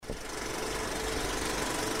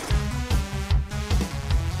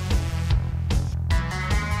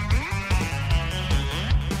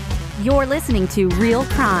You're listening to Real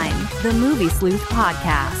Crime, the Movie Sleuth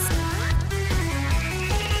podcast.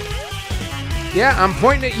 Yeah, I'm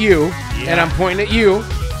pointing at you, and I'm pointing at you,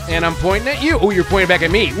 and I'm pointing at you. Oh, you're pointing back at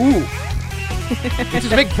me. Ooh.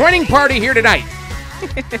 It's a big pointing party here tonight.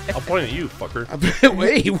 I'll point at you, fucker.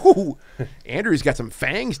 Hey, woo. Andrew's got some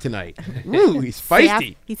fangs tonight. Ooh, he's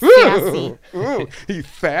feisty. He's sassy. Ooh, he's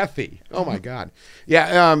fathy. Oh, my God.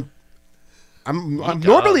 Yeah, I'm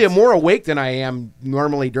normally more awake than I am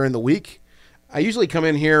normally during the week. I usually come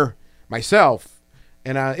in here myself,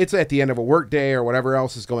 and it's at the end of a work day or whatever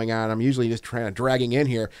else is going on. I'm usually just dragging in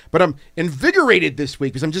here. But I'm invigorated this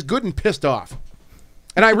week because I'm just good and pissed off.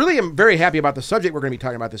 And I really am very happy about the subject we're going to be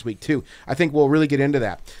talking about this week, too. I think we'll really get into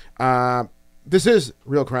that. This is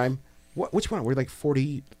Real Crime. Which one? We're like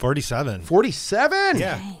 40... 47. 47?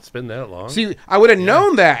 Yeah. It's been that long. See, I would have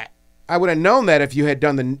known that. I would have known that if you had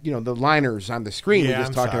done the liners on the screen we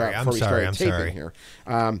just talked about before we started taping here.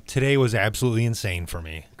 Today was absolutely insane for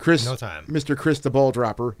me. Chris, no time. Mr. Chris, the ball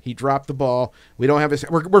dropper, he dropped the ball. We don't have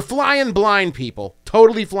we're flying blind, people.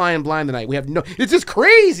 Totally flying blind tonight. We have no. It's just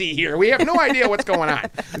crazy here. We have no idea what's going on.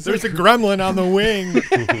 There's a gremlin on the wing.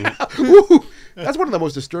 Ooh, that's one of the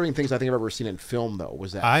most disturbing things I think I've ever seen in film, though.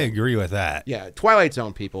 Was that? I agree with that. Yeah, Twilight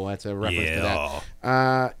Zone, people. That's a reference to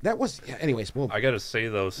that. That was. Anyways, I gotta say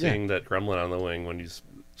though, seeing that gremlin on the wing when he's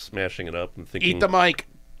smashing it up and thinking, eat the mic.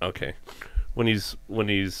 Okay, when he's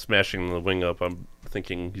smashing the wing up, I'm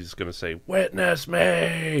thinking he's gonna say, "Witness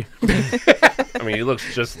me." I mean, he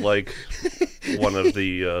looks just like one of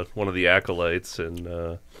the acolytes in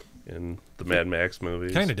the Mad Max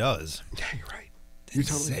movies. Kind of does. Yeah, you're right.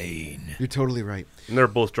 Insane. You're totally right. And they're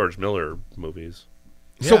both George Miller movies.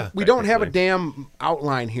 So Yeah, we don't have a damn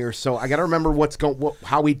outline here, so I got to remember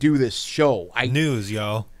how we do this show. News,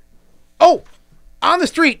 yo. Oh, on the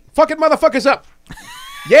street, fucking motherfuckers up.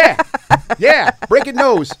 Yeah, breaking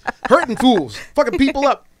nose, hurting fools, fucking people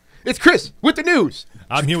up. It's Chris with the news.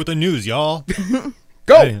 I'm here with the news, y'all.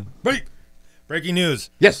 Go. Hey, breaking news.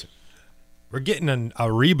 Yes. We're getting a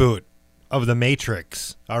reboot of The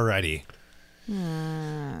Matrix already.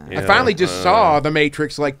 I finally just saw The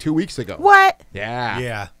Matrix like 2 weeks ago. What? Yeah.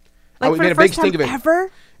 Yeah. Like we for made the a big first stink time of it.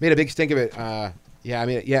 ever? Made a big stink of it. Yeah, I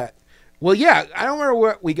mean, yeah. Well, yeah, I don't remember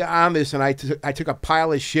what we got on this, and I took a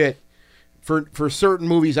pile of shit for certain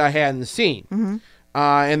movies I hadn't seen. Mm-hmm.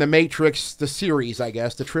 And The Matrix, the series, I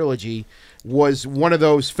guess, the trilogy, was one of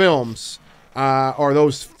those films, or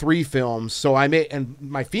those three films. So and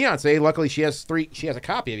my fiance, luckily she has a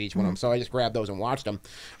copy of each one of them, so I just grabbed those and watched them.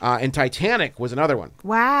 And Titanic was another one.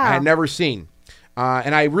 Wow. I had never seen.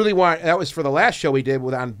 And I really that was for the last show we did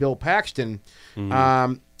on Bill Paxton.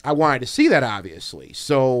 I wanted to see that, obviously.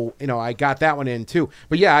 So, I got that one in, too.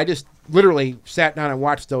 But, yeah, I just literally sat down and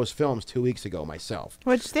watched those films 2 weeks ago myself.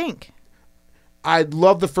 What'd you think? I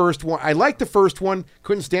love the first one. I liked the first one.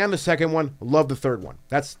 Couldn't stand the second one. Love the third one.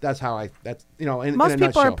 That's how in Most in a people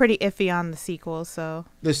nutshell. are pretty iffy on the sequel, so.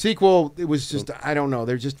 The sequel, it was just, I don't know.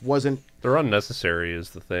 There just wasn't. They're unnecessary is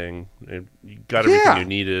the thing. You got everything you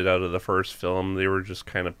needed out of the first film. They were just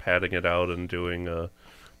kind of padding it out and doing a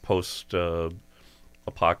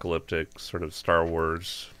post-apocalyptic sort of Star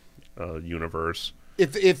Wars universe.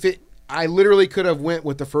 I literally could have went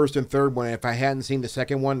with the first and third one. If I hadn't seen the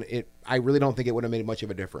second one, I really don't think it would have made much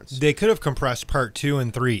of a difference. They could have compressed part 2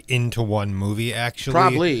 and 3 into one movie, actually.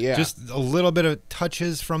 Probably, yeah. Just a little bit of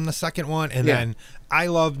touches from the second one, and then I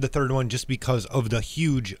love the third one just because of the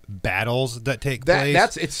huge battles that take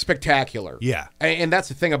place. It's spectacular. Yeah. And that's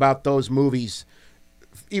the thing about those movies,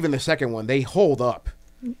 even the second one, they hold up.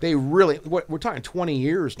 They really, we're talking 20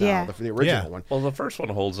 years now for the original one. Well, the first one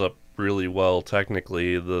holds up really well,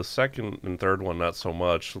 technically. The second and third one, not so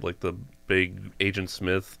much. Like the big Agent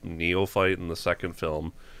Smith Neo fight in the second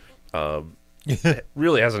film it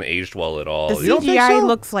really hasn't aged well at all. The CGI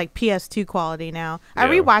looks like PS2 quality now. I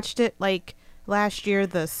rewatched it like last year,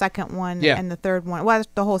 the second one and the third one. Well,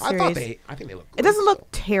 the whole series. I think they look good. It doesn't look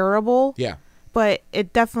terrible. Yeah. But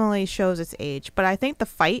it definitely shows its age. But I think the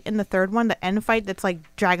fight in the third one, the end fight that's like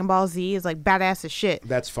Dragon Ball Z, is like badass as shit.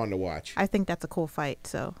 That's fun to watch. I think that's a cool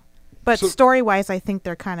fight. But story-wise, I think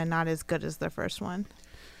they're kind of not as good as the first one.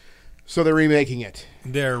 So they're remaking it.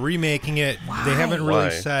 They're remaking it. Why? They haven't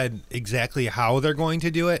really said exactly how they're going to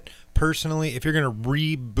do it. Personally, if you're going to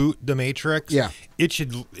reboot The Matrix, it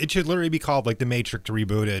should literally be called like The Matrix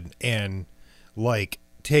Rebooted and like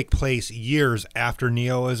take place years after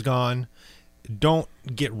Neo is gone. Don't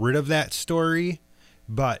get rid of that story,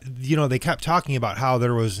 but they kept talking about how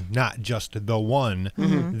there was not just the one,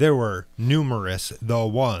 there were numerous the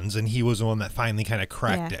ones, and he was the one that finally kind of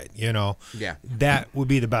cracked it. That would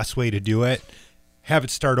be the best way to do it. Have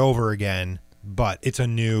it start over again, but it's a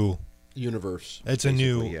new universe. It's a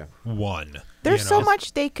new one. There's so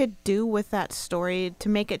much they could do with that story to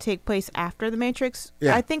make it take place after The Matrix.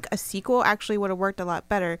 Yeah. I think a sequel actually would have worked a lot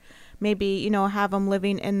better. Maybe, have them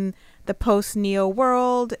living in the post-Neo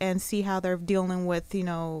world and see how they're dealing with,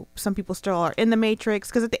 some people still are in The Matrix.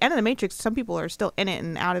 Because at the end of The Matrix, some people are still in it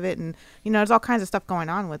and out of it. And, there's all kinds of stuff going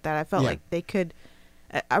on with that. I felt like they could...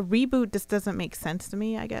 A reboot just doesn't make sense to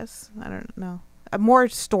me, I guess. I don't know. A more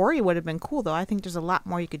story would have been cool, though. I think there's a lot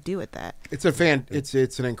more you could do with that. It's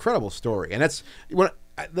an incredible story, and that's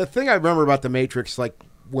the thing I remember about The Matrix, like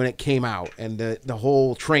when it came out and the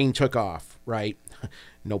whole train took off, right?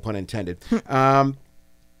 No pun intended. I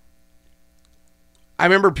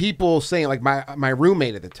remember people saying, like my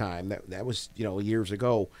roommate at the time, that was years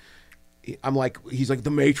ago. He's like,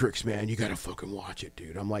 The Matrix, man, you gotta fucking watch it,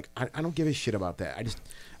 dude. I'm like, I don't give a shit about that.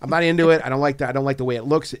 I'm not into it. I don't like that. I don't like the way it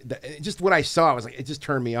looks. Just what I saw, I was like, it just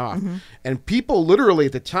turned me off. Mm-hmm. And people literally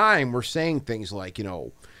at the time were saying things like,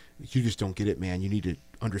 you just don't get it, man. You need to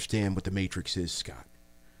understand what The Matrix is, Scott.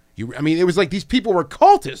 It was like these people were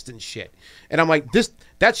cultists and shit. And I'm like,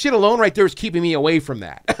 that shit alone right there is keeping me away from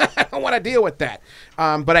that. I don't want to deal with that.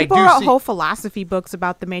 But people wrote whole philosophy books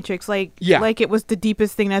about The Matrix, like it was the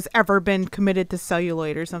deepest thing that's ever been committed to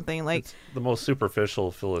celluloid or something. Like it's the most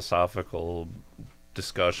superficial philosophical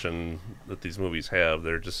discussion that these movies have.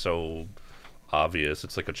 They're just so obvious.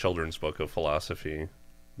 It's like a children's book of philosophy.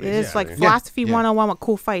 It is like philosophy 101 with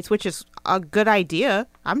cool fights, which is a good idea.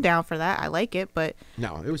 I'm down for that. I like it, but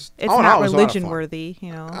no, it's not religion worthy.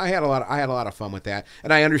 I had a lot of fun with that,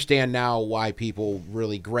 and I understand now why people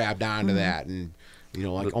really grabbed onto that, and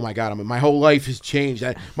like, oh my god, my whole life has changed.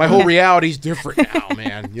 My whole reality's different now,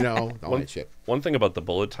 man. All that shit. One thing about the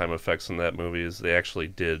bullet time effects in that movie is they actually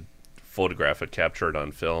did photograph it, capture it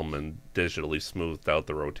on film, and digitally smoothed out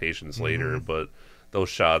the rotations later, but those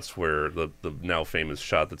shots where the now famous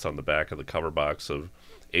shot that's on the back of the cover box of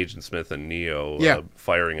Agent Smith and Neo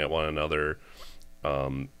firing at one another,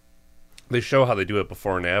 they show how they do it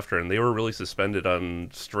before and after, and they were really suspended on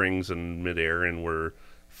strings in midair and were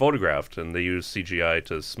photographed, and they used CGI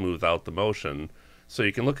to smooth out the motion. So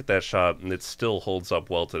you can look at that shot, and it still holds up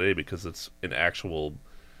well today because it's an actual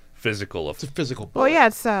physical. It's a physical bullet. Well, yeah,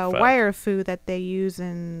 it's wire fu that they use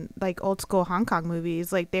in like old school Hong Kong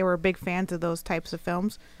movies. Like they were big fans of those types of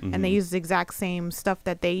films, and they used the exact same stuff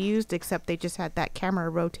that they used, except they just had that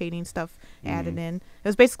camera rotating stuff added in. It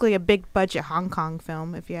was basically a big budget Hong Kong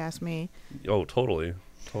film, if you ask me. Oh, totally.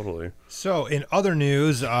 So, in other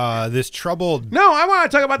news, this troubled... No, I want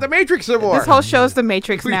to talk about The Matrix some more. This whole show's The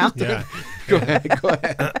Matrix now. Yeah. Go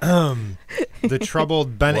ahead. The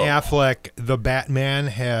troubled Ben Affleck, the Batman,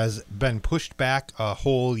 has been pushed back a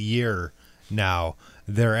whole year now.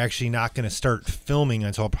 They're actually not going to start filming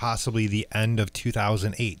until possibly the end of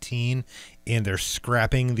 2018, and they're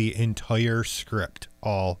scrapping the entire script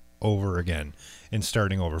all over again and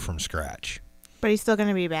starting over from scratch. But he's still going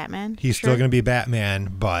to be Batman? He's still going to be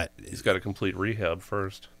Batman, but... He's got to complete rehab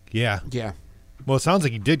first. Yeah. Yeah. Well, it sounds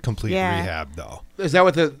like he did complete rehab, though. Is that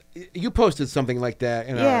what you posted something like that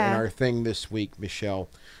in our thing this week, Michelle?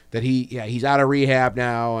 That he's out of rehab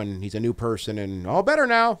now and he's a new person and all better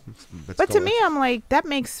now. But to me, I'm like, that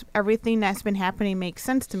makes everything that's been happening make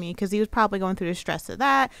sense to me, because he was probably going through the stress of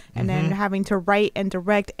that and then having to write and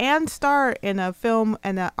direct and star in a film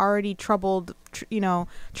and already troubled,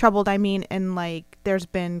 and like there's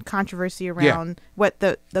been controversy around what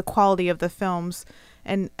the quality of the films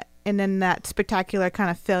and then that spectacular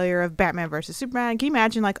kind of failure of Batman versus Superman. Can you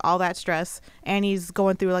imagine like all that stress? And he's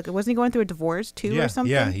going through wasn't he going through a divorce too or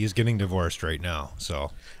something? Yeah, he's getting divorced right now.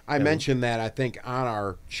 So I mentioned that I think on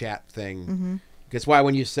our chat thing. That's why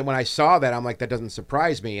when I saw that, I'm like, that doesn't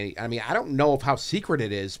surprise me. I mean, I don't know how secret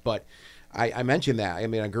it is, but I mentioned that. I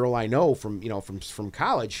mean, a girl I know from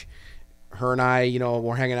college, her and I,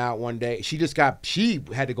 were hanging out one day. She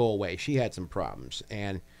had to go away. She had some problems,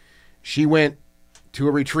 and she went to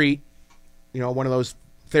a retreat, one of those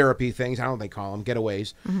therapy things. I don't know what they call them,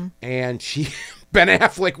 getaways. And Ben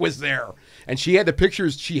Affleck was there, and she had the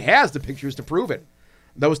pictures. She has the pictures to prove it.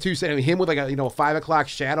 Those two said, him with like a 5 o'clock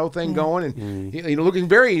shadow thing going, and looking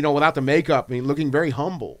very, without the makeup. I mean, looking very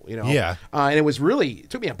humble. Yeah. And it was really, it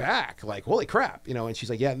took me aback. Like, holy crap, And she's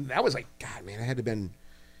like, yeah, that was like, God, man, it had to have been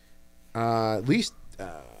at least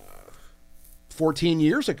 14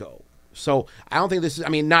 years ago. So I don't think this is. I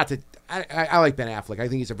mean, not that. I like Ben Affleck. I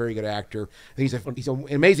think he's a very good actor. I think he's an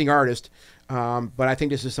amazing artist. But I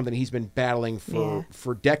think this is something he's been battling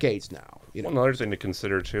for decades now. Well, another thing to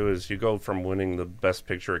consider too is you go from winning the Best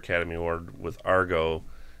Picture Academy Award with Argo,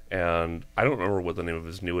 And I don't remember what the name of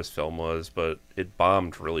his newest film was, but it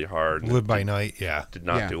bombed really hard. Live by Night, yeah. Did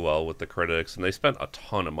not do well with the critics, and they spent a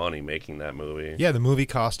ton of money making that movie. Yeah, the movie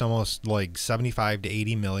cost almost like 75 to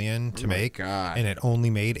 80 million to make, and it only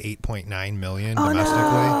made 8.9 million domestically.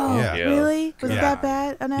 No. Yeah. Really? Was it that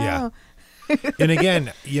bad? Oh no. Yeah. And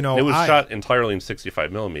again, you know, it was shot entirely in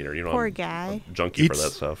 65 millimeter. You know, poor I'm guy. a junkie for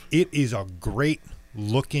that stuff. It is a great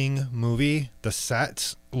looking movie. The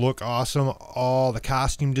sets look awesome. All the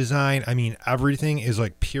costume design. I mean, everything is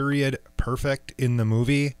like period perfect in the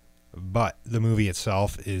movie, but the movie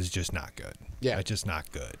itself is just not good. Yeah. It's just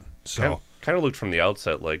not good. So kind of looked from the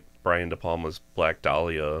outset like Brian De Palma's Black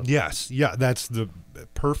Dahlia. Yes. Yeah, that's the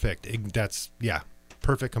perfect.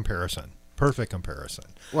 Perfect comparison. Perfect comparison.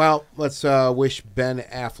 Well, let's wish Ben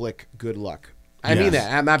Affleck good luck. I mean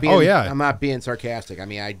that. I'm not being. I'm not being sarcastic. I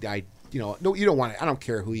mean, I you know, no, you don't want to. I don't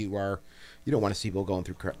care who you are. You don't want to see people going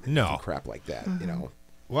through crap like that. You know.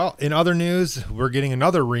 Well, in other news, we're getting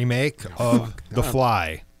another remake of The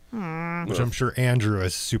Fly, which I'm sure Andrew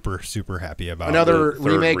is super, super happy about. Another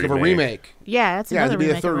remake of a remake. Yeah, that's another remake.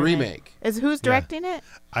 It'll be the third remake. Is who's directing it?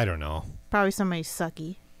 I don't know. Probably somebody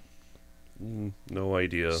sucky. No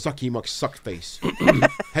idea. Sucky McSuckface.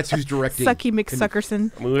 That's who's directing. Sucky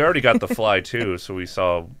McSuckerson. I mean, we already got The Fly too, so we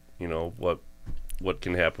saw, you know, what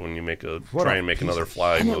can happen when you try and make another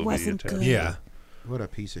Fly movie. It wasn't good. Yeah. What a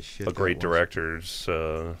piece of shit. A great director's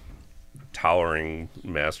towering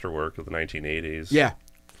masterwork of the 1980s. Yeah.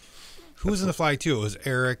 Who was in The Fly too? It was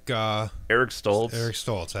Eric Stoltz. Eric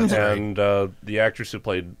Stoltz. That's and the actress who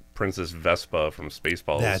played Princess Vespa from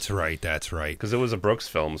Spaceballs. That's right. Because it was a Brooks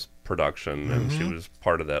Films production, and she was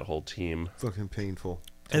part of that whole team. Fucking painful.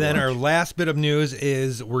 And then our last bit of news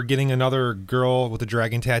is we're getting another Girl with a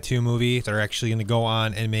Dragon Tattoo movie. They're actually going to go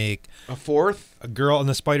on and make a fourth? A Girl in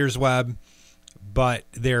the Spider's Web, but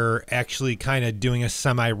they're actually kind of doing a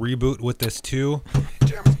semi-reboot with this too.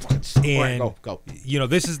 And, go. You know,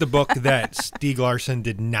 this is the book that Stieg Larsson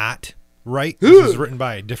did not write. This was written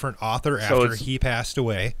by a different author after he passed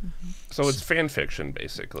away. So it's fan fiction,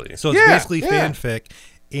 basically. So it's basically fanfic.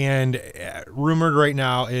 And rumored right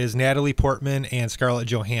now is Natalie Portman and Scarlett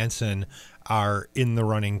Johansson are in the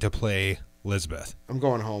running to play Lisbeth. I'm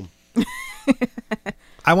going home.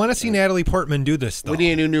 I want to see Natalie Portman do this, though. I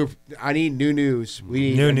need new news. We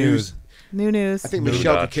need new news. New news. I think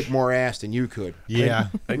Michelle could kick more ass than you could. Yeah.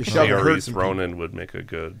 I think Saoirse Ronan would make a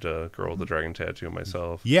good Girl with a Dragon Tattoo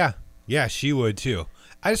myself. Yeah. Yeah, she would, too.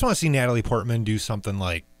 I just want to see Natalie Portman do something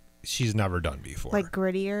like she's never done before. Like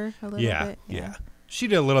grittier a little bit? Yeah. She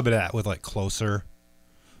did a little bit of that with, like, Closer.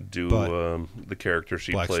 The character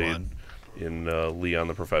she Black played Swan. in Leon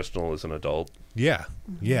the Professional as an adult. Yeah.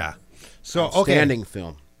 Yeah. So, outstanding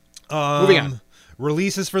film. Moving on.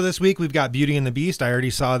 Releases for this week, we've got Beauty and the Beast. I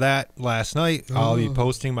already saw that last night. I'll be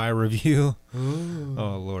posting my review. Oh,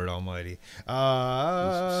 Lord almighty.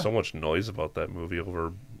 There's so much noise about that movie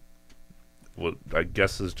over what I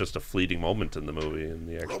guess is just a fleeting moment in the movie in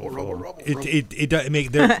the actual film. It does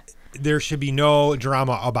make there should be no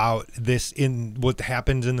drama about this in what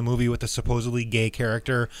happens in the movie with the supposedly gay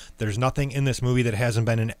character. There's nothing in this movie that hasn't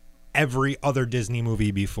been in every other Disney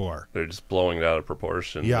movie before. They're just blowing it out of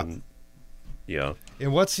proportion. Yeah. Yeah.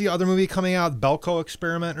 And what's the other movie coming out? Belko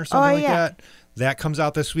Experiment or something like that? That comes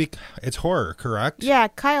out this week. It's horror, correct? Yeah,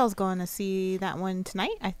 Kyle's going to see that one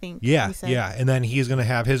tonight, I think. Yeah, yeah. And then he's going to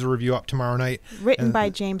have his review up tomorrow night. Written by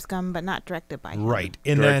James Gunn, but not directed by him. Right.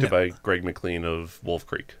 And directed by Greg McLean of Wolf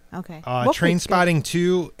Creek. Okay. Trainspotting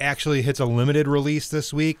 2 actually hits a limited release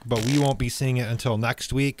this week, but we won't be seeing it until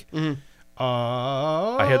next week. Mm-hmm.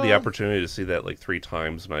 I had the opportunity to see that like 3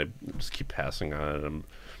 times, and I just keep passing on it.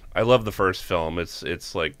 I love the first film.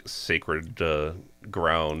 It's like sacred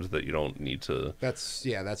ground that you don't need to. That's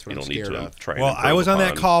what I'm scared of. Well, I was on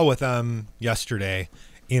that call with them yesterday,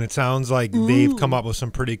 and it sounds like they've come up with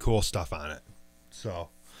some pretty cool stuff on it. So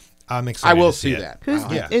I'm excited. I will to see that.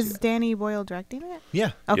 Is Danny Boyle directing it?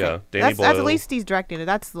 Yeah. Okay. Yeah, That's at least he's directing it.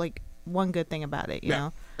 That's like one good thing about it, you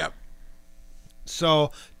know. Yep.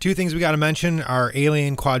 So 2 things we got to mention. Our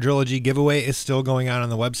Alien Quadrilogy giveaway is still going on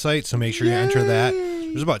the website, so make sure you enter that.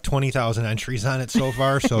 There's about 20,000 entries on it so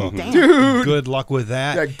far, so good luck with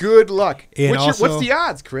that. Yeah, good luck. And what's the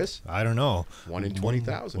odds, Chris? I don't know. 1 in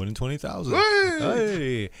 20,000. 1 in 20,000.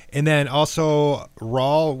 Hey! And then also,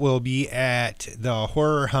 Rawl will be at the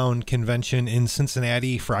Horror Hound Convention in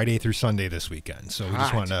Cincinnati Friday through Sunday this weekend. So we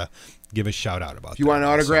just want to give a shout out about that. If you want an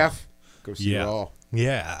autograph, go see Rawl.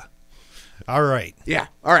 Yeah. All right. Yeah.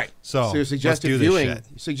 All right. So suggested viewing.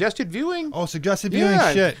 Suggested viewing? Oh, suggested viewing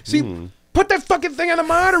shit. See, put that fucking thing on the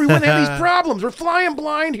monitor. We wouldn't have these problems. We're flying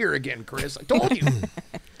blind here again, Chris. I told you.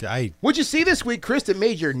 What'd you see this week, Chris, that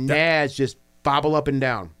made your nads just bobble up and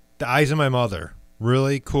down? The Eyes of My Mother.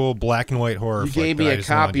 Really cool black and white horror flick. You gave me a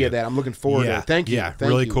copy of that. I'm looking forward to it. Thank you. Yeah,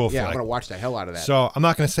 really cool flick. Yeah, I'm going to watch the hell out of that. So I'm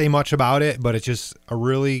not going to say much about it, but it's just a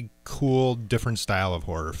really cool, different style of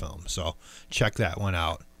horror film. So check that one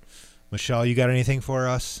out. Michelle, you got anything for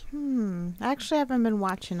us? I actually haven't been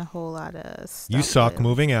watching a whole lot of stuff. You suck.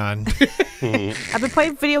 Moving on. I've been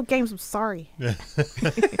playing video games. I'm sorry.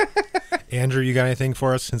 Andrew, you got anything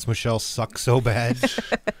for us since Michelle sucks so bad?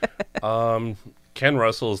 Ken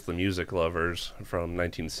Russell's The Music Lovers from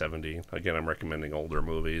 1970. Again, I'm recommending older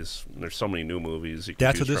movies. There's so many new movies.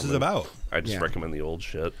 That's what this is about. I just recommend the old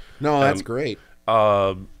shit. No, that's great.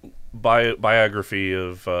 Biography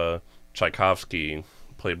of Tchaikovsky,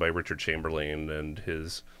 played by Richard Chamberlain, and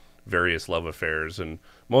his various love affairs, and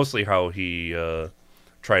mostly how he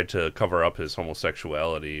tried to cover up his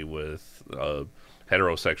homosexuality with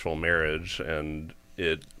heterosexual marriage, and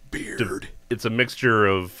it's a mixture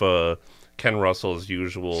of Ken Russell's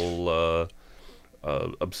usual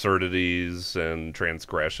absurdities and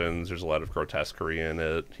transgressions. There's a lot of grotesquerie in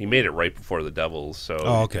it. He made it right before the Devils,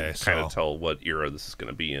 so you can kind of tell what era this is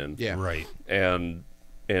going to be in. Yeah, right. And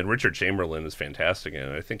Richard Chamberlain is fantastic in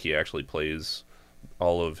it. I think he actually plays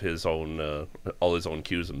all his own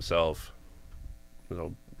cues himself.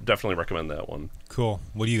 So definitely recommend that one. Cool.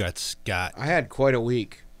 What do you got, Scott? I had quite a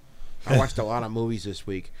week. I watched a lot of movies this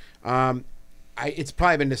week. It's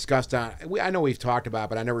probably been discussed on. I know we've talked about it,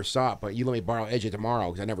 but I never saw it. But You Let Me Borrow Edge of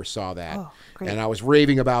Tomorrow, because I never saw that. Oh, great. And I was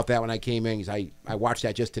raving about that when I came in, because I watched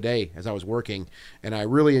that just today as I was working, and I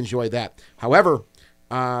really enjoyed that. However,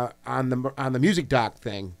 on the music doc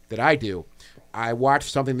thing that I do, I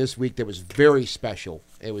watched something this week that was very special.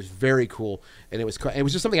 It was very cool, and it was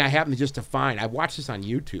just something I happened to find. I watched this on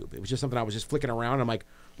YouTube. It was just something I was just flicking around. And I'm like,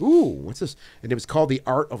 ooh, what's this? And it was called The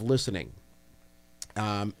Art of Listening.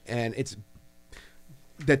 And it's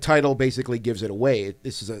the title basically gives it away.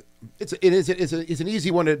 It's an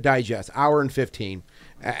easy one to digest. Hour and 15.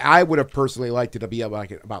 I would have personally liked it to be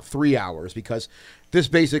about 3 hours, because this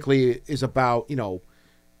basically is about,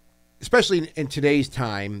 especially in today's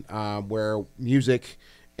time, where music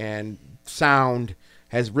and sound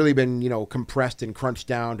has really been, compressed and crunched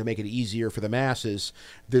down to make it easier for the masses.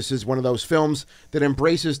 This is one of those films that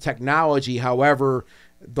embraces technology. However,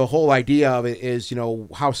 the whole idea of it is,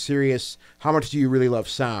 how much do you really love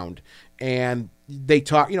sound? And they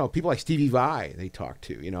talk, people like Stevie Vai, they talk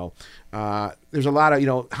to, there's a lot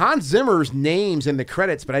of, Hans Zimmer's name's in the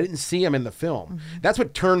credits, but I didn't see him in the film. Mm-hmm. That's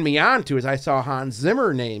what turned me on to, is I saw Hans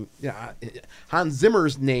Zimmer's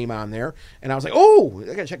name on there, and I was like, oh,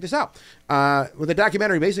 I gotta check this out. Well, the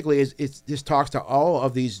documentary basically it just talks to all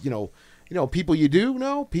of these, people you do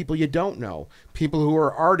know, people you don't know, people who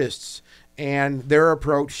are artists, and their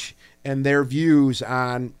approach and their views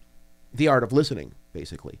on the art of listening,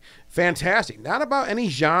 basically. Fantastic. Not about any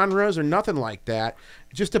genres or nothing like that.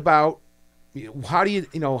 Just about how do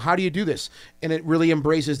you do this? And it really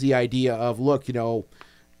embraces the idea of, look, you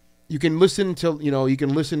can listen to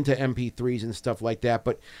MP3s and stuff like that,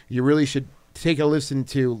 but you really should take a listen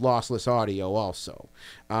to lossless audio also.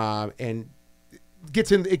 And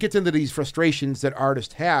it gets into these frustrations that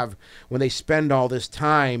artists have when they spend all this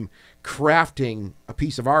time crafting a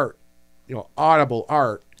piece of art, audible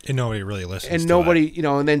art, and nobody really listens. And nobody,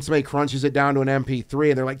 and then somebody crunches it down to an MP3,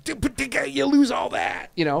 and they're like, you lose all that,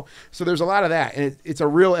 So there's a lot of that, and it's a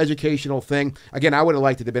real educational thing. Again, I would have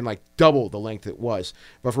liked it to have been like double the length it was,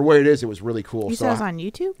 but for what it is, it was really cool. You said it's on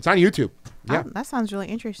YouTube? It's on YouTube. Yeah, that sounds really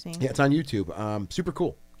interesting. Yeah, it's on YouTube. Super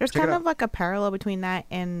cool. There's kind of like a parallel between that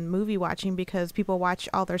and movie watching, because people watch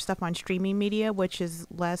all their stuff on streaming media, which is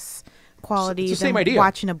less quality than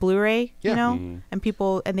watching a Blu-ray, Mm-hmm.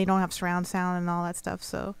 and they don't have surround sound and all that stuff.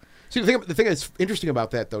 So, see, the thing that's interesting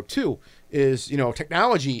about that though too is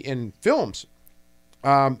technology in films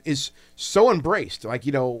is so embraced, like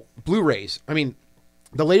Blu-rays. I mean,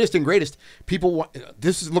 the latest and greatest. People want,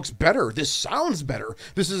 this looks better. This sounds better.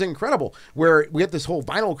 This is incredible. Where we have this whole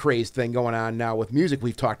vinyl craze thing going on now with music,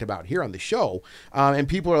 we've talked about here on the show. And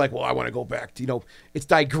people are like, well, I want to go back to, it's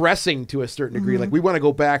digressing to a certain degree. Mm-hmm. Like, we want to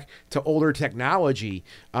go back to older technology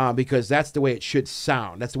because that's the way it should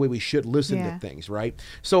sound. That's the way we should listen to things, right?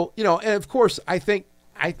 So, and of course, I think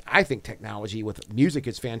technology with music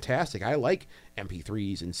is fantastic. I like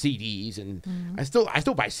MP3s and CDs, and I still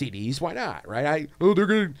buy CDs. Why not, right? They're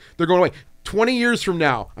going away. 20 years from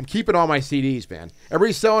now, I'm keeping all my CDs, man.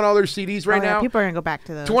 Everybody's selling all their CDs right now. People are going to go back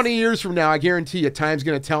to those. 20 years from now, I guarantee you, time's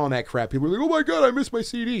going to tell on that crap. People are like, oh my God, I miss my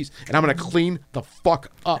CDs. And I'm going to clean the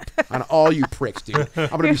fuck up on all you pricks, dude. I'm going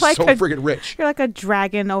to be like so friggin' rich. You're like a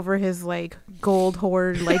dragon over his like gold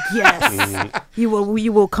hoard. Like, yes, you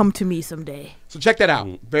will come to me someday. So check that out.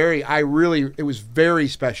 It was very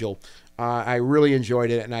special. I really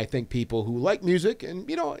enjoyed it, and I think people who like music and,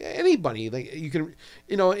 anybody, like, you can,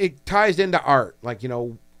 it ties into art. Like,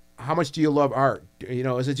 how much do you love art?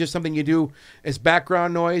 Is it just something you do as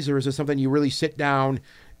background noise, or is it something you really sit down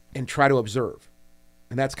and try to observe?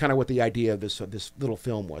 And that's kind of what the idea of this little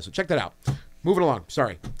film was. So check that out. Moving along.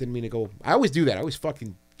 Sorry, didn't mean to go. I always do that. I always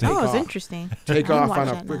fucking take off. It's interesting. Take off on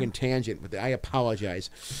a friggin' tangent. But I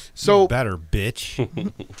apologize. So better,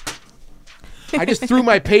 bitch. I just threw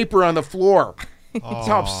my paper on the floor. That's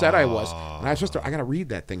how upset I was. And I was I got to read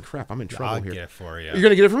that thing. Crap, I'm in trouble here. I'll get it for you. You're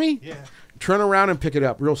going to get it for me? Yeah. Turn around and pick it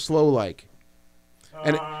up real slow like.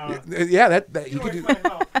 And you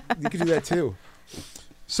could do that too.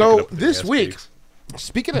 So this week,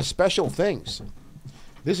 speaking of special things,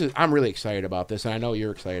 I'm really excited about this, and I know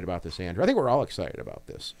you're excited about this, Andrew. I think we're all excited about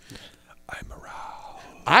this. I'm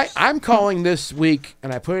aroused. I'm calling this week,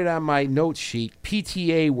 and I put it on my notes sheet,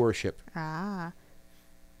 PTA worship. Ah. Okay.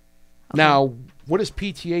 Now, what does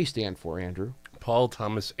PTA stand for, Andrew? Paul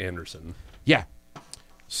Thomas Anderson. Yeah.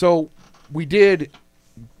 So we did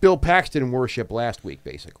Bill Paxton worship last week,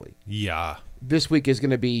 basically. Yeah. This week is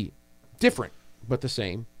going to be different, but the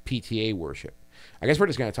same, PTA worship. I guess we're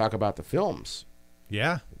just going to talk about the films.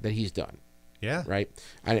 Yeah. That he's done. Yeah. Right?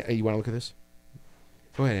 You want to look at this?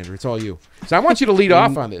 Go ahead, Andrew. It's all you. So I want you to lead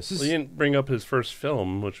off on this. He didn't bring up his first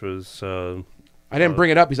film, which was... I didn't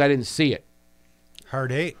bring it up because I didn't see it.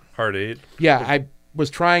 Hard Eight. Yeah, I was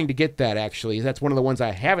trying to get that, actually. That's one of the ones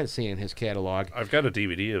I haven't seen in his catalog. I've got a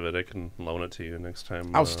DVD of it. I can loan it to you next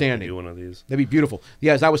time. Outstanding. Do one of these. That'd be beautiful.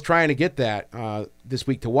 Yes, I was trying to get that this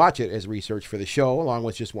week to watch it as research for the show, along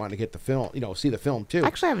with just wanting to get the film, see the film too.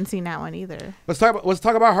 Actually, I haven't seen that one either. Let's talk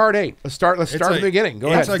about Hard Eight. Let's start at the beginning. Go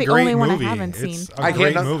ahead. It's a the great only one movie. I haven't seen. It's a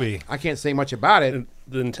great movie. I can't say much about it. And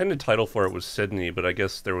the intended title for it was Sydney, but I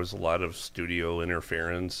guess there was a lot of studio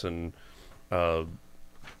interference, and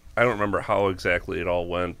I don't remember how exactly it all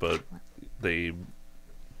went, but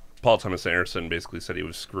Paul Thomas Anderson basically said he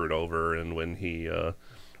was screwed over, and when he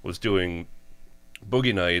was doing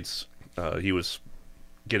Boogie Nights, he was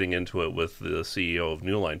getting into it with the CEO of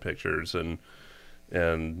New Line Pictures,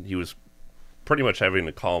 and he was pretty much having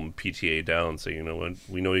to calm PTA down, saying,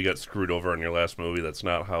 we know you got screwed over on your last movie. That's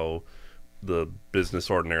not how the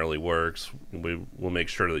business ordinarily works. We'll make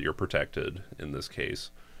sure that you're protected in this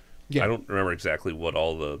case. Yeah. I don't remember exactly what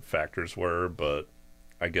all the factors were, but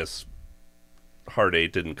I guess Hard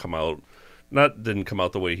Eight didn't come out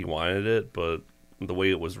the way he wanted it, but the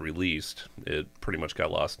way it was released, it pretty much got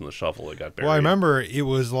lost in the shuffle. It got buried. Well, I remember it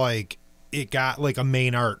was like it got like a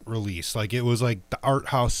main art release. Like it was like the Art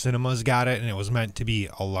House Cinemas got it, and it was meant to be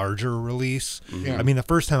a larger release. Mm-hmm. Yeah. I mean, the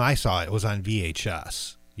first time I saw it was on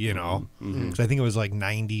VHS. Because I think it was like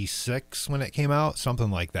 96 when it came out, something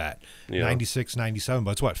like that. Yeah. 96, 97.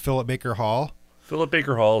 But it's what? Philip Baker Hall,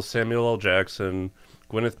 Samuel L. Jackson,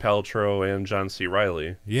 Gwyneth Paltrow, and John C.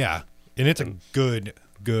 Reilly. Yeah. And it's a good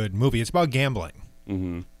movie. It's about gambling.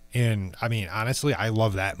 Mm-hmm. And I mean, honestly, I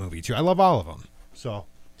love that movie too. I love all of them. So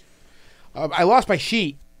I lost my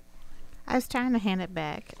sheet. I was trying to hand it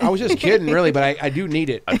back. I was just kidding, really, but I do need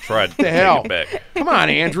it. I tried to take it back. Come on,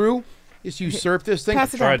 Andrew. Just usurp this thing. I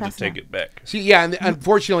tried to take it back. See, yeah, and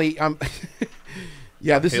unfortunately,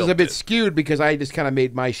 this is a bit skewed because I just kind of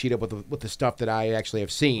made my sheet up with the stuff that I actually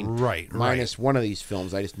have seen. Right. Minus one of these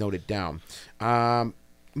films, I just noted down.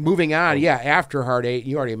 Moving on, after Hard Eight,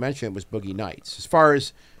 you already mentioned it was Boogie Nights. As far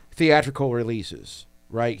as theatrical releases,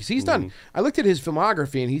 right? Because he's done. I looked at his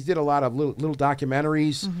filmography, and he's did a lot of little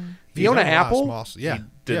documentaries. Mm-hmm. Fiona Apple, he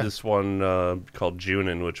did this one called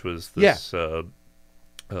Junin, which was this.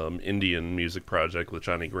 Indian music project with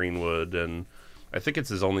Johnny Greenwood, and I think it's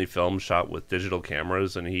his only film shot with digital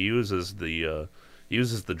cameras, and he uses the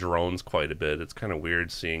drones quite a bit. It's kind of weird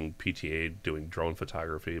seeing PTA doing drone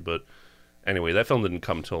photography, but anyway, that film didn't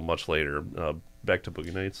come till much later. Back to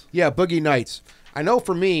Boogie Nights. Yeah, Boogie Nights. I know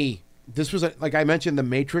for me, this was like I mentioned The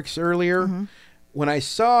Matrix earlier. Mm-hmm. When I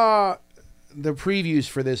saw the previews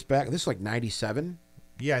for this this is like 97.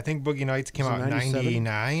 Yeah, I think Boogie Nights came out in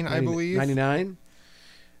 99, I believe. 99.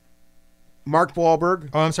 Mark Wahlberg.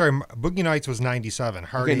 Oh, I'm sorry. Boogie Nights was 97.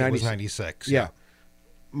 Hard Eight was 96. Yeah.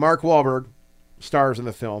 Mark Wahlberg stars in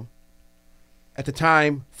the film. At the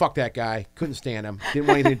time, fuck that guy. Couldn't stand him. Didn't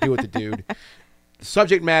want anything to do with the dude. The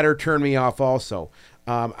subject matter turned me off also.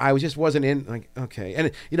 I just wasn't in, like, okay.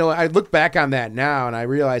 And, you know, I look back on that now, and I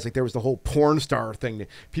realize, like, there was the whole porn star thing.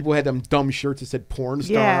 People had them dumb shirts that said porn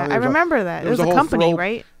star. Yeah, I remember that. It was a company,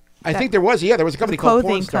 right? I think there was. Yeah, there was a company called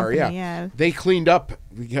Porn Star. Company, yeah. They cleaned up,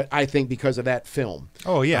 I think, because of that film.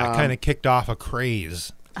 Oh, yeah. Kind of kicked off a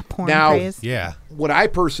craze. A porn craze. Yeah. What I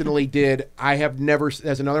personally did, I have never,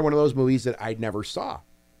 that's another one of those movies that I never saw.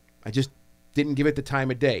 I just didn't give it the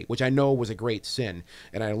time of day, which I know was a great sin.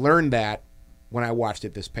 And I learned that when I watched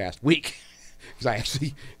it this past week, because I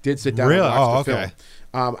actually did sit down and watch the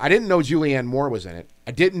film. I didn't know Julianne Moore was in it.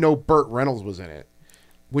 I didn't know Burt Reynolds was in it,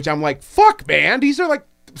 which I'm like, fuck, man. These are like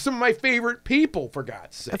some of my favorite people, for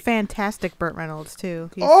God's sake. A fantastic Burt Reynolds, too.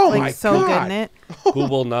 He's my so God. good in it. Who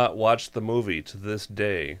will not watch the movie to this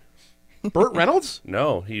day? Burt Reynolds?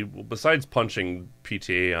 No, he, besides punching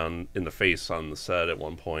PTA in the face on the set at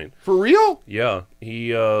one point. For real? Yeah,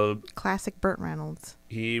 he Classic Burt Reynolds.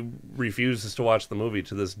 He refuses to watch the movie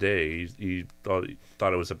to this day. He thought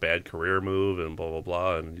it was a bad career move and blah blah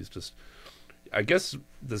blah. And he's just, I guess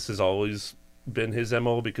this has always been his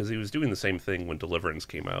MO, because he was doing the same thing when Deliverance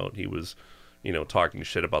came out. He was, you know, talking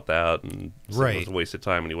shit about that and saying it was a waste of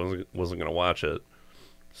time, and he wasn't going to watch it.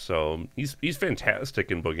 So he's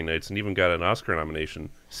fantastic in Boogie Nights, and even got an Oscar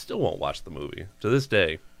nomination. Still won't watch the movie to this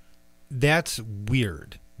day. That's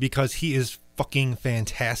weird, because he is fucking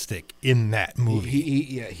fantastic in that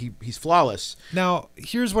movie. He's flawless. Now,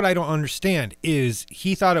 here's what I don't understand is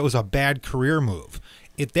he thought it was a bad career move.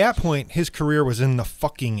 At that point, his career was in the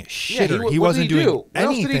fucking shitter. He wasn't doing anything. What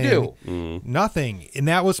else did he do? Nothing. And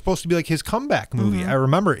that was supposed to be like his comeback movie. I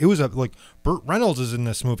remember it was like Burt Reynolds is in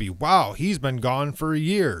this movie. Wow, he's been gone for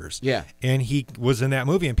years. Yeah. And he was in that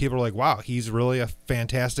movie, and people were like, wow, he's really a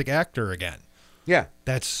fantastic actor again. Yeah.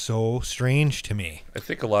 That's so strange to me. I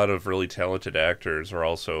think a lot of really talented actors are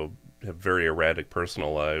also have very erratic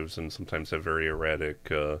personal lives, and sometimes have very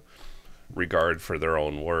erratic regard for their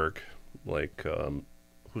own work. Like,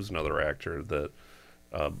 who's another actor that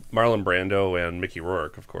Marlon Brando and Mickey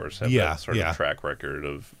Rourke, of course, have that sort of track record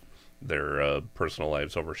of their personal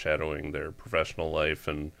lives overshadowing their professional life,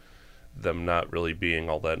 and them not really being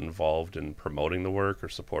all that involved in promoting the work or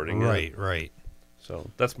supporting it. Right. So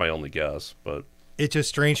that's my only guess, but it's just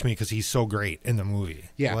strange to me because he's so great in the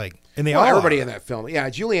movie. Yeah, and everybody in that film. Yeah,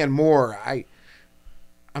 Julianne Moore.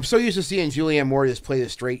 I'm so used to seeing Julianne Moore just play the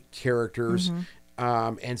straight characters.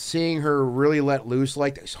 And seeing her really let loose,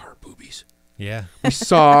 like, I saw her boobies. Yeah. We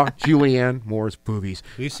saw Julianne Moore's boobies.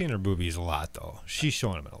 We've seen her boobies a lot, though. She's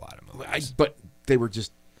shown them in a lot of movies. But they were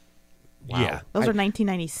just, wow. Yeah. Those are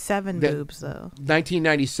 1997 boobs, though.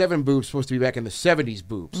 1997 boobs supposed to be back in the 70s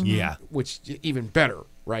boobs. Yeah. Which, even better,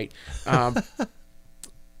 right?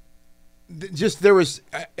 There was,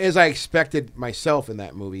 as I expected myself in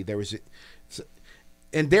that movie, there was...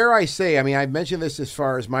 And dare I say, I mean, I mentioned this as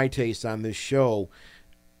far as my taste on this show,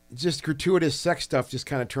 just gratuitous sex stuff just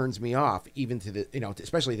kind of turns me off, even to the,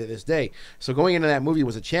 especially to this day. So going into that movie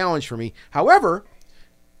was a challenge for me. However,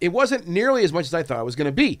 it wasn't nearly as much as I thought it was going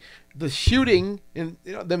to be. The shooting and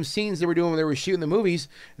them scenes they were doing when they were shooting the movies,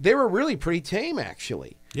 they were really pretty tame,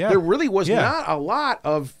 actually. Yeah. There really was not a lot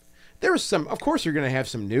of. There was some. Of course, you're going to have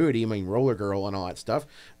some nudity. I mean, Roller Girl and all that stuff.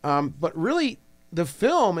 But really, the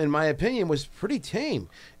film, in my opinion, was pretty tame.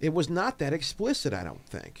 It was not that explicit, I don't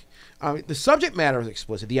think. The subject matter was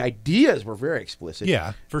explicit. The ideas were very explicit.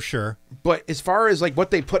 Yeah, for sure. But as far as like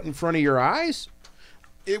what they put in front of your eyes,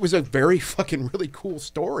 it was a very fucking really cool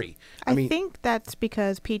story. I think that's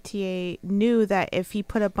because PTA knew that if he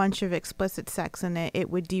put a bunch of explicit sex in it, it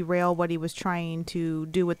would derail what he was trying to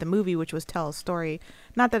do with the movie, which was tell a story.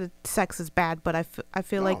 Not that sex is bad, but I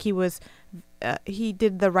feel like he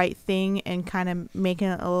did the right thing and kind of making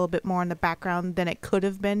it a little bit more in the background than it could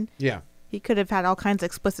have been. Yeah. He could have had all kinds of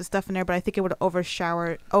explicit stuff in there, but I think it would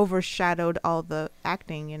have overshadowed all the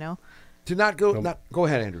acting, To not go, go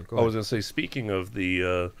ahead, Andrew. Go ahead. I was going to say, speaking of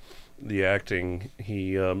the acting,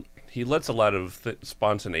 he lets a lot of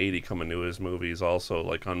spontaneity come into his movies, also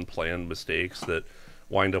like unplanned mistakes that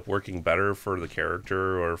wind up working better for the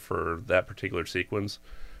character or for that particular sequence.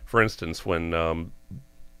 For instance, when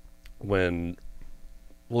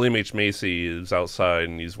William H. Macy is outside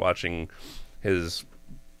and he's watching his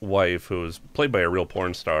wife, who is played by a real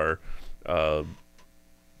porn star,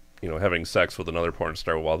 having sex with another porn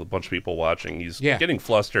star while a bunch of people watching. He's getting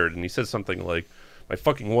flustered, and he says something like, "My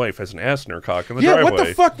fucking wife has an ass in her cock in the driveway." Yeah, what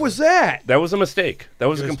the fuck was that? That was a mistake. That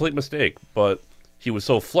was a complete mistake. But he was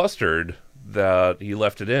so flustered that he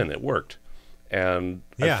left it in. It worked. And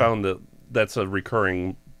I found that that's a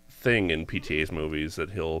recurring thing in PTA's movies, that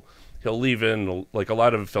he'll leave in, like a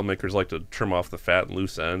lot of filmmakers like to trim off the fat and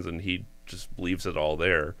loose ends, and he just leaves it all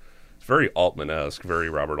there. It's very Altman-esque, very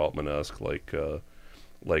Robert Altman-esque, like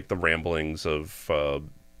the ramblings of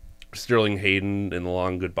Sterling Hayden in The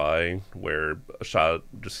Long Goodbye, where a shot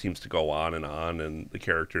just seems to go on, and the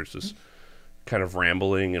character's just kind of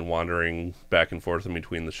rambling and wandering back and forth in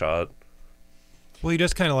between the shot. Well, he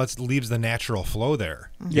just kind of leaves the natural flow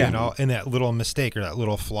there, yeah. You know, in that little mistake or that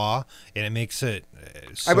little flaw, and it makes it.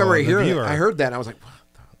 So I remember hearing it. I heard that, and I was like,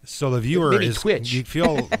 so the viewer twitch. You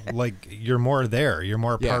feel like you're more there. You're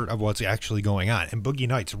more part of what's actually going on, and Boogie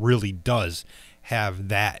Nights really does have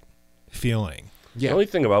that feeling. Yeah. The only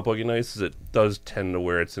thing about Boogie Nights is it does tend to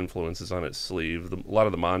wear its influences on its sleeve. A lot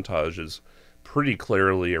of the montage is pretty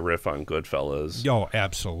clearly a riff on Goodfellas. Oh,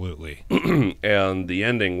 absolutely. And the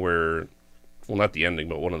ending where, well, not the ending,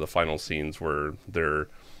 but one of the final scenes where they're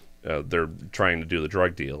trying to do the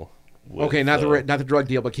drug deal. With, okay, not the drug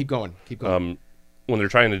deal, but keep going. When they're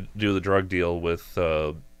trying to do the drug deal with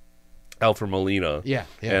Alfred Molina,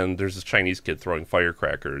 and there's this Chinese kid throwing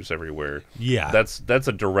firecrackers everywhere. Yeah, that's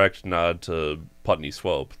a direct nod to Putney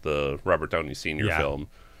Swope, the Robert Downey Sr. film,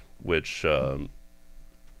 which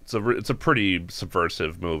it's a pretty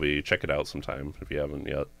subversive movie. Check it out sometime if you haven't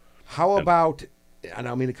yet. How about? I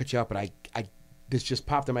don't mean to cut you up, but I this just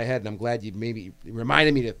popped in my head, and I'm glad you maybe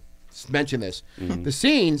reminded me to mention this. Mm-hmm. The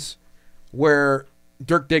scenes where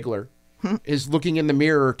Dirk Diggler is looking in the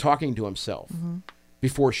mirror talking to himself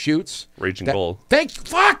before shoots. Raging Bull. Thank you.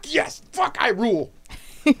 Fuck yes. Fuck, I rule.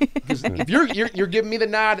 Because if you're giving me the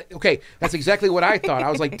nod, okay, that's exactly what I thought.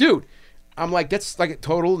 I was like, dude, I'm like, that's like a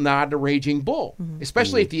total nod to Raging Bull,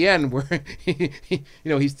 especially at the end where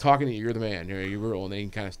he's talking to you. You're the man. You rule, and then he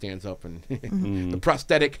kind of stands up and the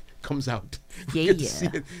prosthetic comes out. Yeah.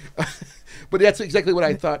 But that's exactly what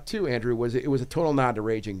I thought too, Andrew. It was a total nod to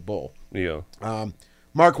Raging Bull. Yeah.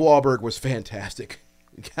 Mark Wahlberg was fantastic.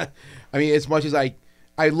 I mean, as much as I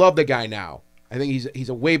love the guy now, I think he's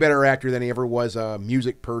a way better actor than he ever was a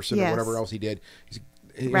music person or whatever else he did.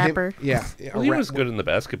 He's rapper. Well, he was good in the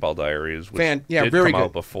Basketball Diaries, which very come good.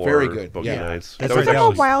 out before very good. Boogie Nights. It took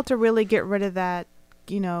a while to really get rid of that,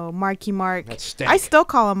 Marky Mark. I still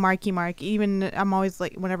call him Marky Mark. Even I'm always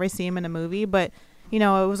like, whenever I see him in a movie, but it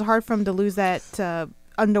was hard for him to lose that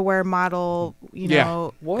underwear model,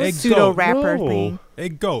 pseudo rapper thing. Hey,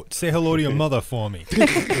 goat, say hello to your mother for me.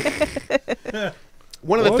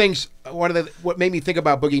 What made me think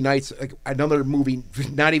about Boogie Nights, like another movie,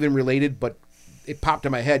 not even related, but it popped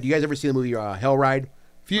in my head. You guys ever see the movie Hell Ride? A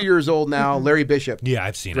few years old now. Larry Bishop. Yeah,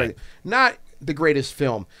 I've seen it. Not the greatest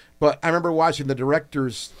film, but I remember watching the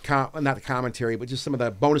director's, not the commentary, but just some of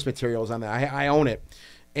the bonus materials on that. I own it.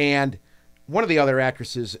 And one of the other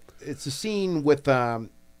actresses, it's a scene with,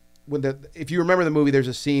 if you remember the movie, there's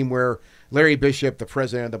a scene where Larry Bishop, the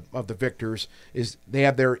president of the Victors, they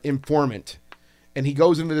have their informant. And he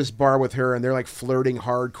goes into this bar with her, and they're like flirting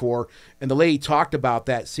hardcore. And the lady talked about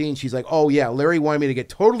that scene. She's like, oh, yeah, Larry wanted me to get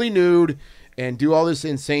totally nude and do all this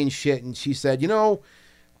insane shit. And she said,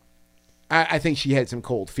 I think she had some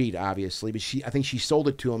cold feet, obviously. But I think she sold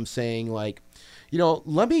it to him saying, like,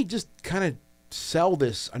 let me just kind of sell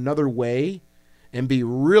this another way and be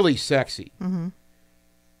really sexy. Mm-hmm.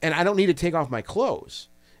 And I don't need to take off my clothes.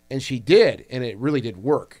 And she did, and it really did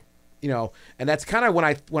work. And that's kind of when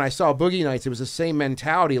I saw Boogie Nights, it was the same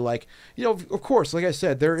mentality. Like, of course, like I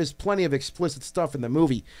said, there is plenty of explicit stuff in the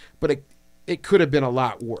movie, but it could have been a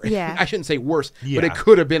lot worse. Yeah. I shouldn't say worse, but it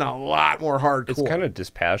could have been a lot more hardcore. It's kind of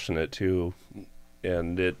dispassionate too,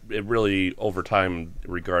 and it really over time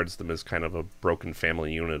regards them as kind of a broken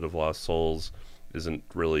family unit of lost souls. Isn't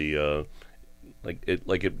really yes, it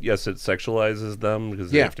sexualizes them because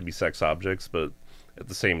they have to be sex objects, but at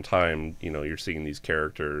the same time, you're seeing these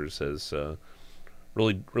characters as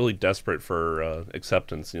really, really desperate for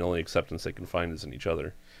acceptance. The only acceptance they can find is in each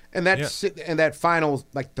other. And that final,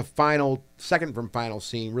 like the final second from final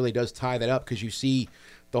scene, really does tie that up because you see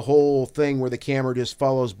the whole thing where the camera just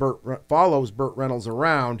follows Burt Reynolds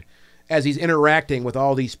around as he's interacting with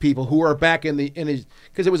all these people who are back in his,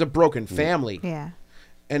 because it was a broken family. Yeah.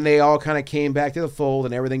 And they all kind of came back to the fold,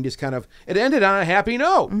 and everything just kind of, it ended on a happy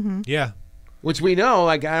note. Mm-hmm. Yeah. Which we know,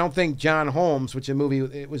 like, I don't think John Holmes, which a movie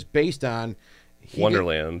it was based on.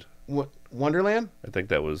 Wonderland. Wonderland? I think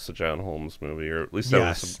that was a John Holmes movie, or at least that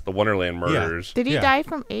was the Wonderland Murders. Yeah. Did he die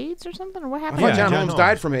from AIDS or something? Or what happened? I thought John Holmes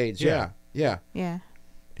died from AIDS, yeah.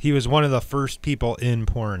 He was one of the first people in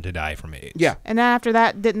porn to die from AIDS. Yeah. And then after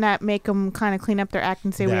that, didn't that make them kind of clean up their act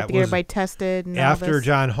and say we have to get everybody tested? And after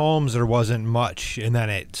John Holmes, there wasn't much, and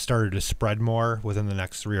then it started to spread more within the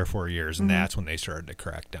next 3 or 4 years, and that's when they started to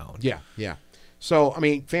crack down. Yeah. So, I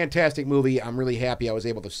mean, fantastic movie. I'm really happy I was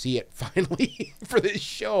able to see it finally for this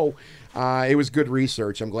show. It was good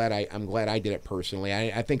research. I'm glad I did it personally.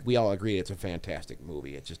 I think we all agree it's a fantastic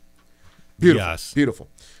movie. It's just beautiful. Yes. Beautiful.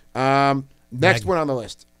 Next one on the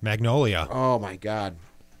list. Magnolia. Oh, my God.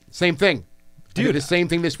 Same thing. Dude. I did the same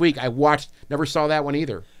thing this week. I watched, never saw that one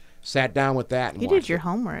either. Sat down with that and You watched did your it.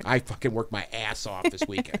 homework. I fucking worked my ass off this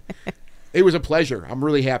weekend. It was a pleasure. I'm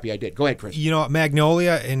really happy I did. Go ahead, Chris. You know,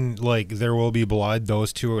 Magnolia and like There Will Be Blood,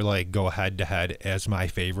 those two are like go head to head as my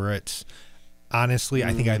favorites. Honestly,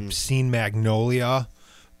 I think I've seen Magnolia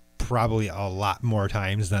probably a lot more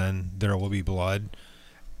times than There Will Be Blood.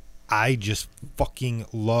 I just fucking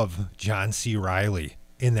love John C. Reilly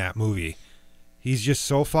in that movie. He's just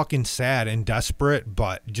so fucking sad and desperate,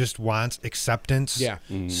 but just wants acceptance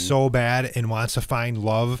so bad and wants to find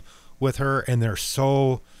love with her. And they're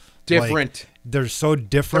so different. They're so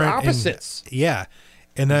different. They're opposites. Yeah.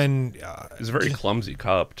 And then he's a very clumsy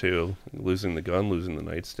cop too, losing the gun, losing the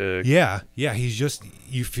nightstick. Yeah, he's just,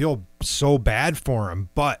 you feel so bad for him,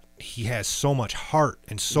 but he has so much heart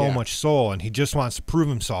and so much soul, and he just wants to prove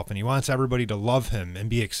himself, and he wants everybody to love him and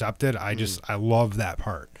be accepted. I love that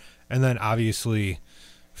part. And then obviously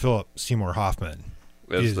Philip Seymour Hoffman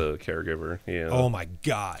as the caregiver. Yeah. Oh my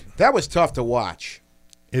God, that was tough to watch.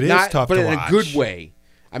 It is tough to watch, but in a good way.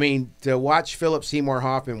 I mean, to watch Philip Seymour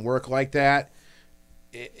Hoffman work like that.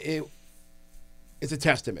 It's a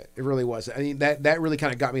testament. It really was. I mean, that really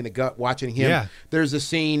kind of got me in the gut watching him. Yeah. There's a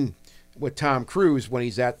scene with Tom Cruise when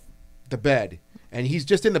he's at the bed and he's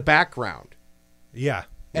just in the background. Yeah.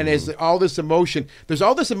 And there's all this emotion. There's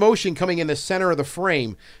all this emotion coming in the center of the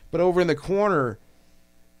frame, but over in the corner,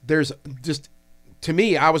 there's just, to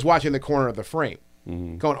me, I was watching the corner of the frame,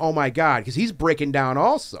 going, "Oh my God," because he's breaking down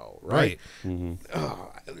also, right?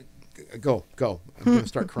 Go. I'm going to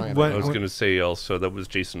start crying. I was going to say also that was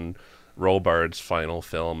Jason Robards' final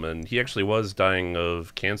film, and he actually was dying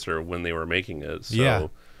of cancer when they were making it.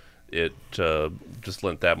 So it just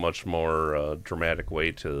lent that much more dramatic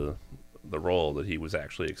weight to the role that he was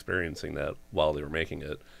actually experiencing that while they were making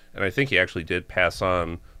it. And I think he actually did pass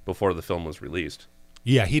on before the film was released.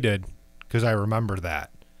 Yeah, he did, because I remember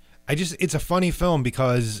that. It's a funny film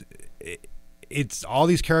because it's all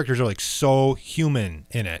these characters are like so human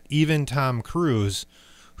in it. Even Tom Cruise,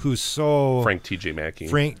 who's so Frank T.J.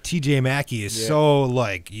 Mackey is so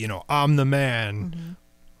like, I'm the man,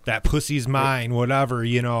 that pussy's mine, whatever,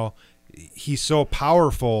 he's so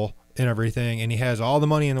powerful and everything, and he has all the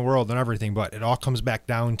money in the world and everything, but it all comes back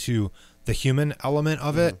down to the human element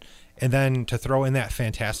of it. And then to throw in that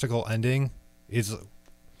fantastical ending is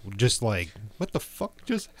just like, what the fuck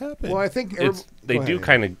just happened? Well, I think they do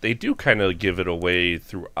kind of give it away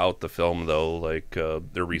throughout the film, though. Like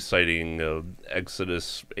they're reciting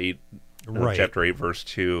Exodus 8, chapter 8, verse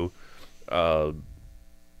 2.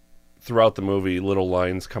 Throughout the movie, little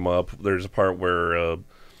lines come up. There's a part where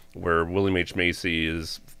William H. Macy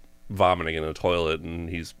is vomiting in a toilet, and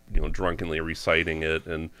he's drunkenly reciting it.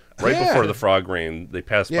 And before the frog rain, they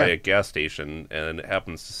pass by a gas station, and it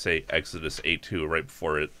happens to say Exodus 8:2 right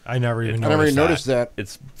before it. I never even noticed that.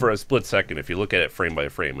 It's for a split second. If you look at it frame by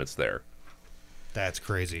frame, it's there. That's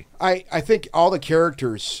crazy. I think all the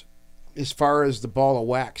characters, as far as the ball of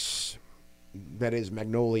wax, that is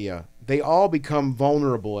Magnolia, they all become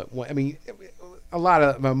vulnerable. I mean, a lot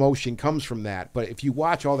of emotion comes from that. But if you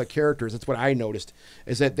watch all the characters, that's what I noticed,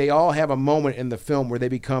 is that they all have a moment in the film where they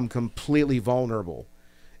become completely vulnerable.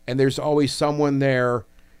 And there's always someone there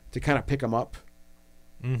to kind of pick them up.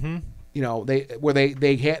 Mm-hmm.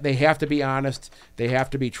 They have to be honest. They have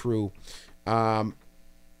to be true. And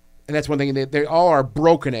that's one thing. They all are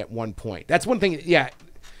broken at one point. That's one thing. Yeah.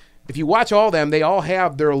 If you watch all of them, they all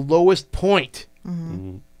have their lowest point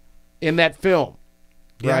in that film.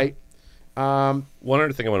 Yeah. Right? One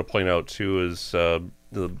other thing I want to point out too is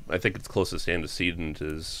I think it's closest antecedent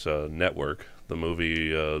is Network, the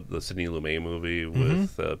movie, the Sidney Lumet movie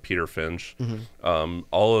with Peter Finch.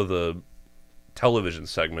 All of the television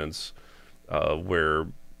segments where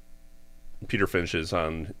Peter Finch is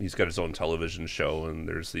on, he's got his own television show, and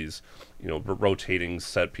there's these rotating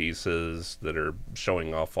set pieces that are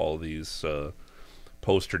showing off all these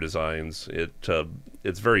poster designs.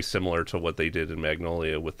 It's very similar to what they did in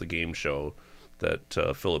Magnolia with the game show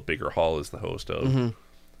that Philip Baker Hall is the host of.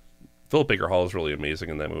 Philip Baker Hall is really amazing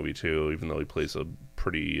in that movie too, even though he plays a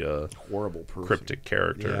pretty horrible person. Cryptic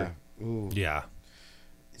character. Yeah. Ooh. Yeah.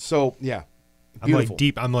 So yeah. Beautiful.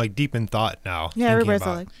 I'm like deep in thought now. Yeah, everybody's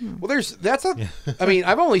like, well, I mean,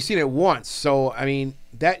 I've only seen it once, so I mean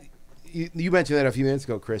that you mentioned that a few minutes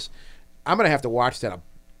ago, Chris. I'm gonna have to watch that a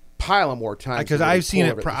pile of more times because I've seen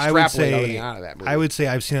it. I would say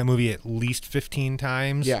I've seen that movie at least 15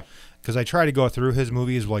 times. Yeah, because I try to go through his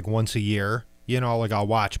movies like once a year. You know, like I'll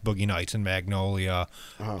watch Boogie Nights and Magnolia.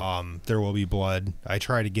 There Will Be Blood. I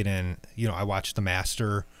try to get in. You know, I watched The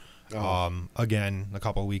Master again a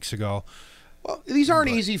couple of weeks ago. Well, these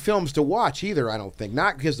aren't easy films to watch either, I don't think.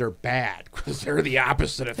 Not because they're bad, because they're the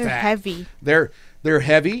opposite of that. They're heavy. They're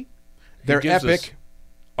heavy. They're epic.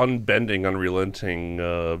 Unbending,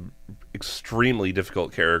 unrelenting, extremely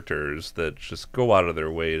difficult characters that just go out of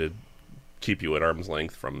their way to keep you at arm's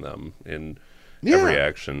length from them in every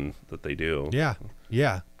action that they do. Yeah.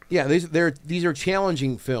 These are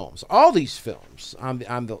challenging films. All these films on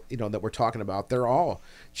the that we're talking about, they're all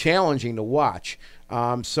challenging to watch.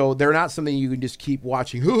 So they're not something you can just keep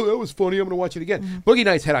watching. Oh, that was funny. I'm going to watch it again. Mm-hmm. Boogie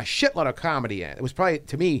Nights had a shitload of comedy in it. It was probably,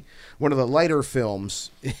 to me, one of the lighter films,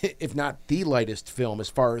 if not the lightest film as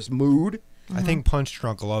far as mood. Mm-hmm. I think Punch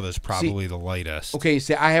Drunk Love is probably the lightest. Okay,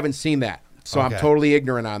 see, I haven't seen that, so I'm totally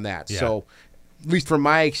ignorant on that. Yeah. So, at least from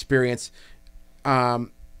my experience,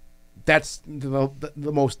 that's the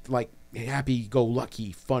most like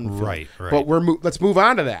happy-go-lucky fun film. Right. But let's move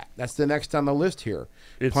on to that. That's the next on the list here.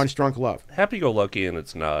 It's Punch Drunk Love. Happy-go-lucky, and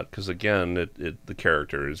it's not, because again, the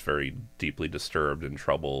character is very deeply disturbed and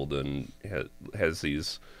troubled, and has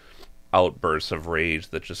these outbursts of rage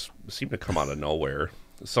that just seem to come out of nowhere.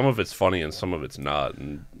 Some of it's funny, and some of it's not.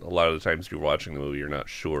 And a lot of the times you're watching the movie, you're not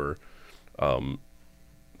sure.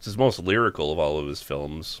 It's his most lyrical of all of his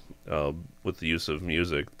films, with the use of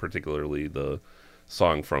music, particularly the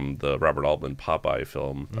song from the Robert Altman Popeye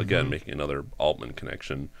film, again making another Altman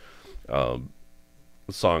connection.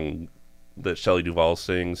 The song that Shelley Duvall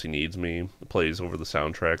sings, "He Needs Me," plays over the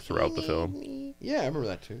soundtrack throughout the film. Yeah, I remember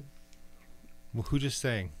that too. Well, who just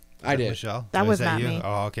sang? I did. Michelle? That was not you? me.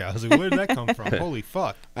 Oh, okay. I was like, where did that come from? Holy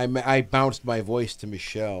fuck. I bounced my voice to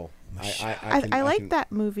Michelle. I like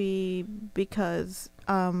that movie because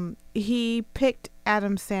he picked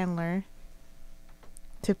Adam Sandler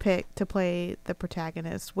to play the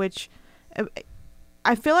protagonist, which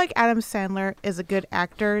I feel like Adam Sandler is a good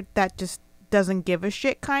actor that just doesn't give a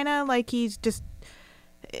shit, kind of like he's just.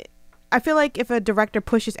 I feel like if a director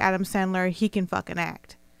pushes Adam Sandler, he can fucking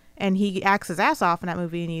act, and he acts his ass off in that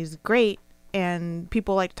movie, and he's great. And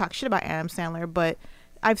people like to talk shit about Adam Sandler, but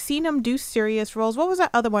I've seen him do serious roles. What was that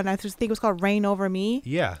other one? I just think it was called Reign Over Me.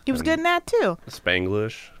 Yeah, he was good in that too.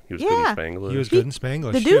 Spanglish. He was good in Spanglish. He was good in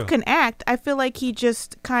Spanglish. The dude can act. I feel like he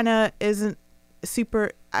just kind of isn't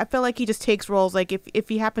super. I feel like he just takes roles. Like if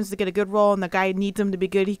he happens to get a good role and the guy needs him to be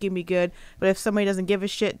good, he can be good. But if somebody doesn't give a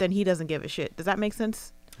shit, then he doesn't give a shit. Does that make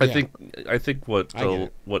sense? I think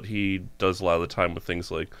what he does a lot of the time with things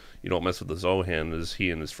like You Don't Mess with the Zohan is he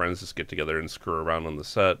and his friends just get together and screw around on the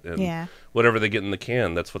set, and whatever they get in the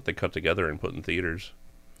can, that's what they cut together and put in theaters.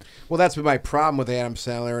 Well, that's been my problem with Adam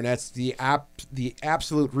Sandler, and that's the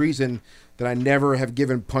absolute reason that I never have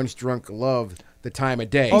given Punch Drunk Love the time of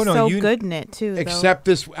day. Oh no, he's so good in it too. Except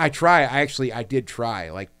this, I did try.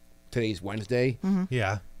 Like today's Wednesday. Mm-hmm.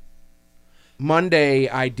 Yeah. Monday,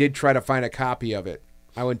 I did try to find a copy of it.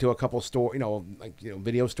 I went to a couple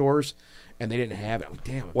video stores, and they didn't have it. Oh,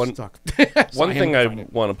 damn, I'm stuck. One thing I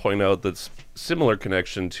want to point out that's similar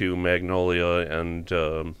connection to Magnolia and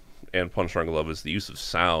Punch Drunk Love is the use of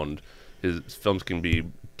sound. His films can be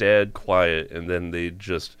dead quiet, and then they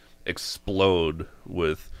just explode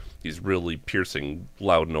with these really piercing,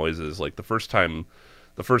 loud noises. Like the first time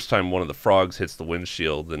one of the frogs hits the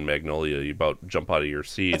windshield in Magnolia, you about jump out of your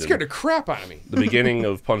seat. That scared the crap out of me. The beginning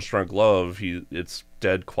of Punch Drunk Love, it's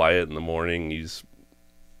dead quiet in the morning. He's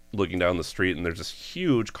looking down the street, and there's this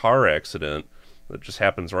huge car accident that just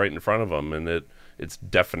happens right in front of him, and it's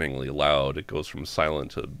deafeningly loud. It goes from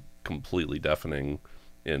silent to completely deafening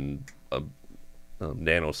in a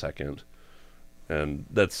nanosecond. And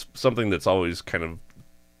that's something that's always kind of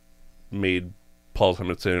made Paul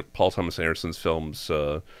Thomas Anderson's films,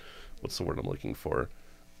 what's the word I'm looking for?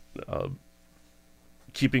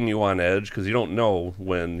 Keeping you on edge, because you don't know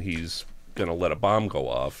when he's going to let a bomb go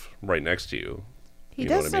off right next to you. He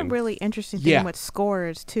does some really interesting thing with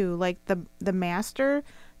scores, too. Like the Master,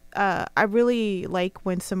 I really like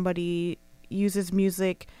when somebody uses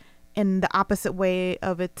music in the opposite way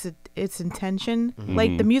of its intention. Mm-hmm.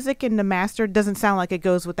 Like the music in The Master doesn't sound like it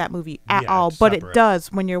goes with that movie at all, but it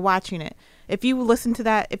does when you're watching it. If you listen to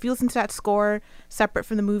that score separate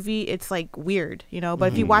from the movie, it's like weird,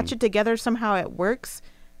 but if you watch it together, somehow it works.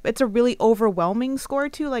 It's a really overwhelming score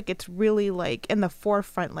too. Like it's really like in the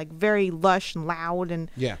forefront, like very lush and loud and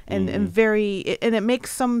very, and it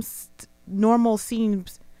makes some normal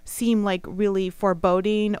scenes seem like really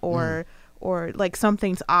foreboding or or like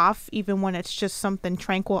something's off, even when it's just something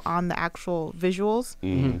tranquil on the actual visuals.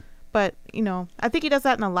 Mm-hmm. But, you know, I think he does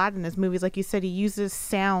that in a lot in his movies. Like you said, he uses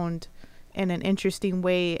sound in an interesting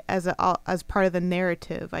way as part of the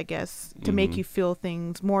narrative, I guess, to make you feel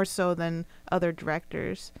things more so than other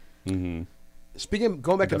directors. Mm-hmm. Speaking of,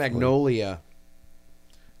 going back to Magnolia,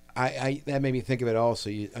 I that made me think of it also.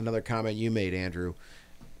 Another comment you made, Andrew.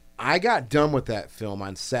 I got done with that film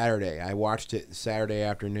on Saturday. I watched it Saturday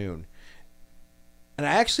afternoon. And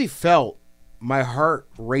I actually felt my heart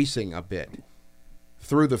racing a bit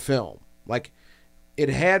through the film. Like, it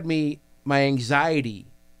had me, my anxiety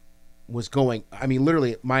was going, I mean,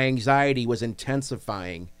 literally, my anxiety was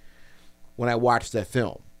intensifying when I watched that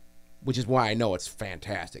film, which is why I know it's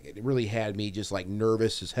fantastic. It really had me just like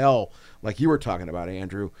nervous as hell, like you were talking about,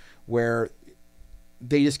 Andrew, where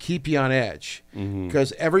they just keep you on edge.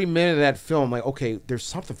 Because every minute of that film, like, okay, there's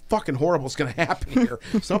something fucking horrible is going to happen here.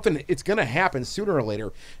 It's going to happen sooner or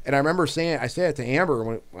later. And I remember saying, I said it to Amber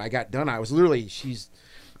when I got done. I was literally,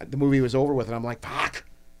 the movie was over with, and I'm like, fuck.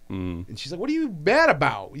 And she's like, what are you mad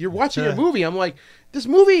about? You're watching your movie. I'm like, this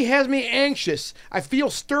movie has me anxious. I feel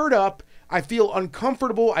stirred up. I feel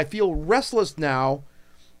uncomfortable. I feel restless now.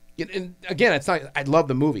 And again, it's not. I love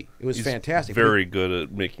the movie. It was fantastic. Very good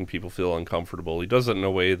at making people feel uncomfortable. He does it in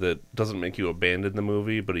a way that doesn't make you abandon the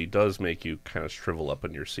movie, but he does make you kind of shrivel up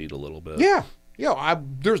in your seat a little bit. Yeah,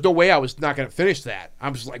 there's no way I was not going to finish that.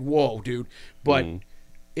 I'm just like, whoa, dude. But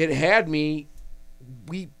it had me.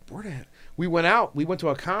 We went out. We went to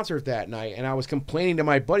a concert that night, and I was complaining to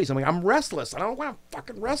my buddies. I'm like, I'm restless. I don't know what I'm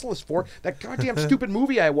fucking restless for. That goddamn stupid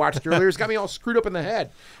movie I watched earlier has got me all screwed up in the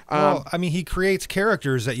head. Well, I mean, he creates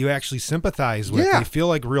characters that you actually sympathize with. Yeah. They feel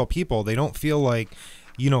like real people. They don't feel like,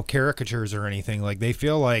 caricatures or anything. Like, they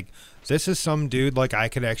feel like this is some dude like I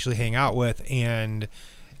could actually hang out with and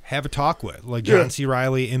have a talk with. Like John C.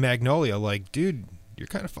 Reilly in Magnolia. Like, dude, you're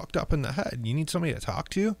kind of fucked up in the head. You need somebody to talk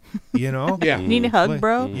to, Yeah. You need a hug,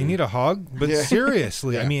 bro. You need a hug? But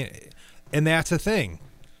seriously, I mean, and that's a thing.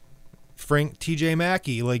 Frank T.J.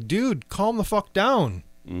 Mackey, like, dude, calm the fuck down.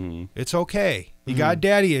 It's okay. You got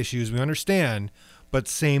daddy issues. We understand. But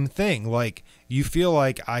same thing. Like, you feel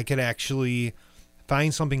like I could actually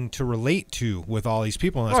find something to relate to with all these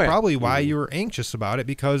people. And that's probably why you were anxious about it,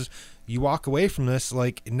 because you walk away from this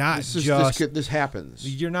like this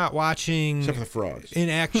happens. You're not watching, except for the frogs, an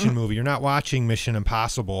action movie. You're not watching Mission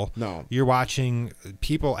Impossible. No, you're watching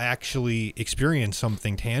people actually experience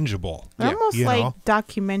something tangible. Almost like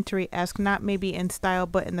documentary-esque, not maybe in style,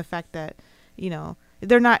 but in the fact that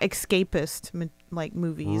they're not escapist like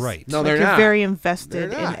movies. Right? No, like they're you're not. Very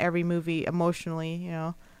invested in every movie emotionally.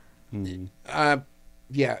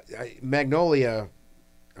 Magnolia.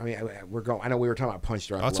 I mean, I know we were talking about Punch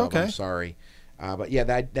Drunk Love. Okay. I'm sorry, but yeah,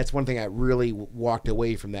 that's one thing I really walked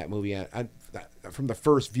away from that movie. From the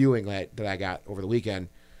first viewing that I got over the weekend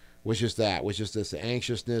was just this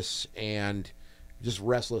anxiousness and just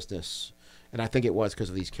restlessness, and I think it was because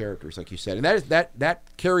of these characters, like you said, and that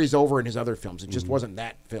carries over in his other films. It just wasn't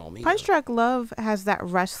that film either. Punch Drunk Love has that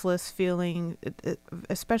restless feeling,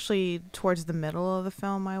 especially towards the middle of the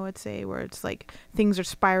film, I would say, where it's like things are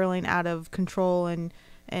spiraling out of control and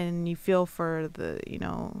you feel for the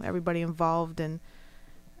everybody involved. And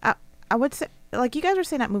I would say, like you guys were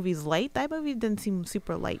saying, that movie's light. That movie didn't seem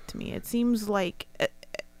super light to me. It seems like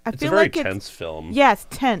I feel like it's a very tense film. Yeah, it's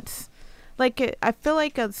tense. Like I feel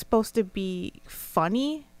like it's supposed to be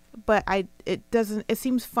funny, but it doesn't. It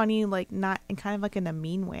seems funny, like not in kind of like in a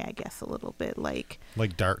mean way, I guess, a little bit like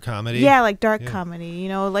dark comedy. Yeah, like dark comedy.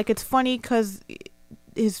 Like it's funny because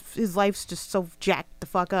his life's just so jacked the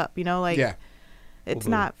fuck up. It's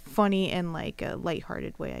not funny in like a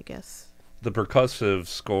lighthearted way, I guess. The percussive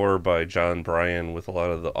score by John Bryan with a lot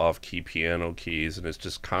of the off-key piano keys, and it's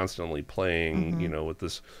just constantly playing, with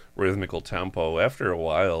this rhythmical tempo. After a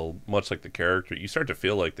while, much like the character, you start to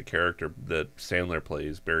feel like the character that Sandler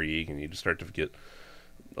plays, Barry Egan. You just start to get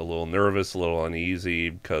a little nervous, a little uneasy,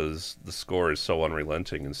 because the score is so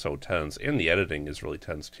unrelenting and so tense, and the editing is really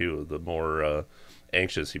tense too. The more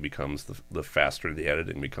anxious he becomes, the faster the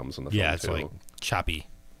editing becomes on the film. Yeah, it's like choppy,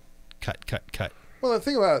 cut. Well, the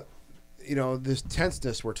thing about this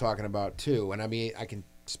tenseness we're talking about too, and I mean, I can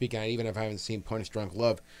speak on it even if I haven't seen Punch Drunk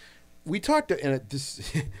Love. We talked, and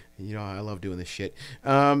this, I love doing this shit.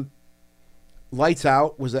 Lights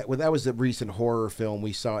Out that was the recent horror film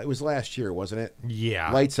we saw. It was last year, wasn't it?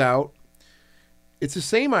 Yeah. Lights Out. It's the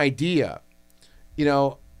same idea,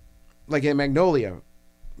 like in Magnolia,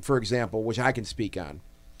 for example, which I can speak on.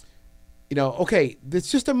 Okay,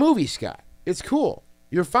 it's just a movie, Scott. It's cool.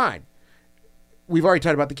 You're fine. We've already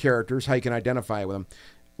talked about the characters, how you can identify with them.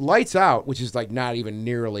 Lights Out, which is like not even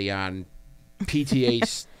nearly on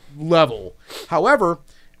PTA level. However,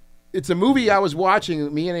 it's a movie I was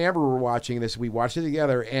watching. Me and Amber were watching this. We watched it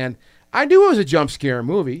together, and I knew it was a jump scare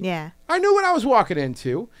movie. Yeah. I knew what I was walking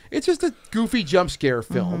into. It's just a goofy jump scare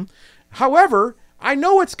film. However, I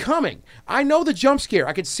know it's coming. I know the jump scare.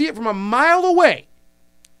 I could see it from a mile away.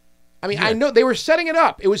 I mean, I know they were setting it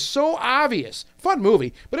up. It was so obvious. Fun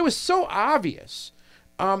movie, but it was so obvious.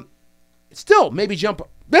 Still, maybe jump.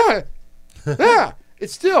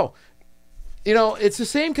 It's still, it's the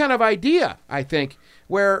same kind of idea, I think,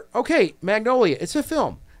 where, okay, Magnolia, it's a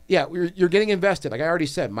film. Yeah, you're getting invested. Like I already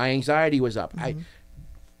said, my anxiety was up.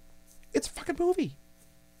 It's a fucking movie.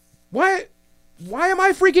 Why am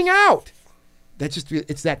I freaking out?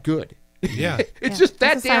 It's that good. Yeah. It's just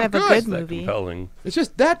that damn good. Good movie. Compelling. It's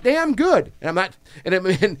just that damn good. And I'm not.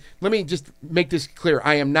 And let me just make this clear.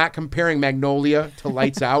 I am not comparing Magnolia to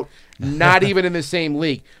Lights Out. Not even in the same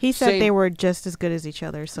league. He said they were just as good as each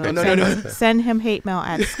other. So send him hate mail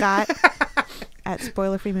at Scott at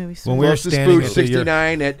Spoiler Free Movies. When we were standing at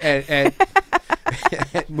 69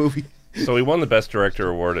 at movie. So he won the Best Director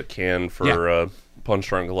award at Cannes for Punch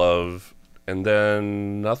Drunk Love, and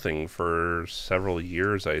then nothing for several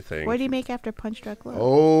years, I think. What did he make after Punch Drunk Love?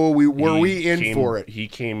 Oh, we in for it? He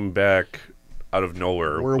came back out of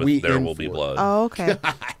nowhere with There Will Be Blood. Oh, okay.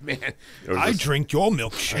 Man, I drink your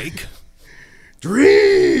milkshake.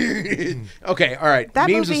 Dream. Okay, all right. That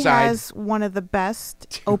Memes movie aside, has one of the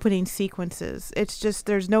best opening sequences. It's just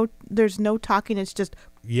there's no talking. It's just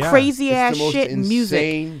crazy it's ass the most shit and music.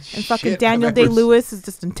 insane And fucking shit Daniel I've ever Day-Lewis is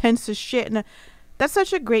just intense as shit. And that's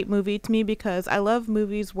such a great movie to me because I love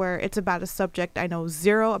movies where it's about a subject I know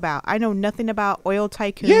zero about. I know nothing about oil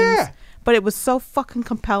tycoons. Yeah. But it was so fucking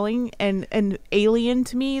compelling and alien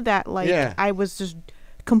to me that I was just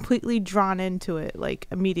completely drawn into it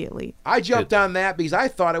immediately. I jumped on that because I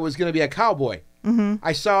thought it was going to be a cowboy.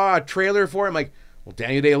 I saw a trailer for it. I'm like, well,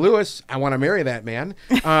 Daniel Day-Lewis, I want to marry that man.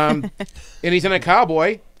 And he's in a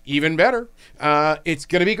cowboy, even better. It's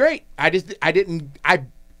going to be great. I didn't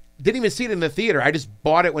even see it in the theater. I just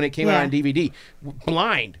bought it when it came out on DVD,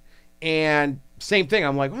 blind. And same thing.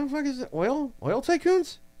 I'm like, what the fuck is it? Oil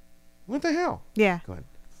tycoons? What the hell? Yeah. Go ahead.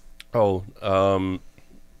 Oh,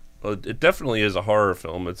 it definitely is a horror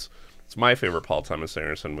film. It's my favorite Paul Thomas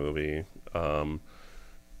Anderson movie. Due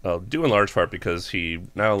in large part because he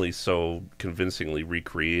not only so convincingly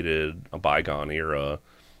recreated a bygone era,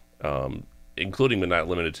 including but not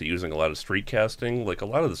limited to using a lot of street casting. Like a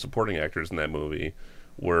lot of the supporting actors in that movie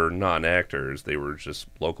were non-actors. They were just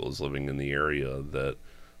locals living in the area that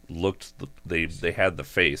looked. They had the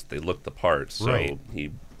face. They looked the part. So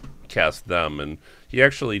he cast them, and he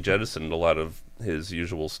actually jettisoned a lot of his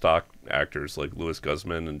usual stock actors like Louis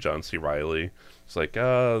Guzman and John C. Reilly. It's like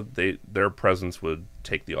their presence would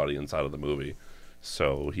take the audience out of the movie,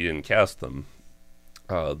 so he didn't cast them.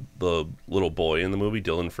 The little boy in the movie,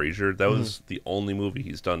 Dylan Frazier, that was the only movie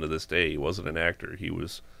he's done to this day. He wasn't an actor; he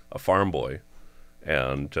was a farm boy,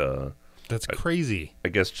 and that's crazy. I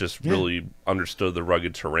guess just really understood the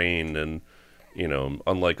rugged terrain, and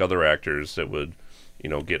unlike other actors that would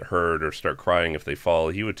get hurt or start crying if they fall,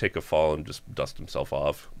 he would take a fall and just dust himself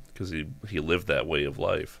off because he lived that way of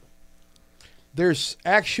life. There's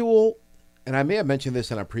actual, and I may have mentioned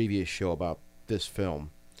this on a previous show about this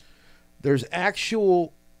film, there's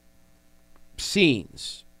actual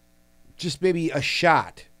scenes, just maybe a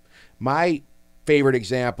shot. My favorite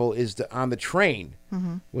example is on the train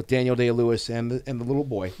with Daniel Day-Lewis and the little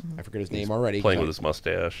boy. I forget his name already. Playing with his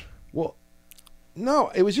mustache. Well,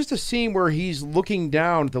 no, it was just a scene where he's looking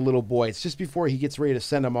down at the little boy. It's just before he gets ready to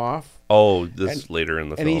send him off. Oh, later in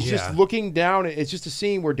the film. And he's just looking down. It's just a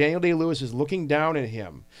scene where Daniel Day-Lewis is looking down at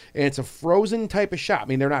him. And it's a frozen type of shot. I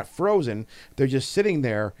mean, they're not frozen. They're just sitting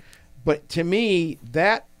there. But to me,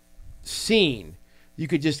 that scene, you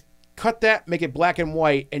could just cut that, make it black and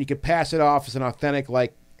white, and you could pass it off as an authentic,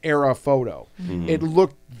 era photo. It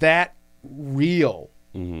looked that real.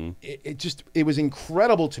 It was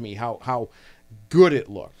incredible to me how good it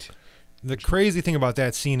looked. The crazy thing about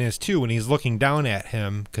that scene is too when he's looking down at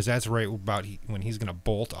him, because that's right about when he's gonna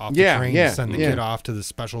bolt off the train to send the kid off to the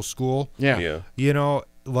special school. Yeah.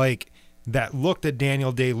 That look that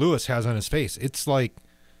Daniel Day-Lewis has on his face, it's like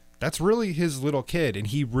that's really his little kid, and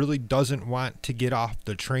he really doesn't want to get off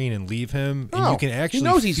the train and leave him. And you can actually he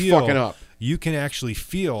knows he's fucking up. You can actually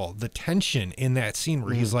feel the tension in that scene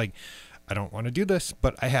where he's like, I don't want to do this,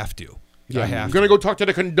 but I have to. Yeah, I'm going to go talk to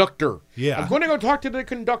the conductor. Yeah. I'm going to go talk to the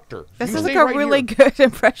conductor. This is a really good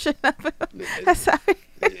impression of him.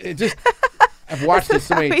 I've watched it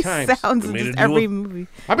so many times. Sounds in just every movie.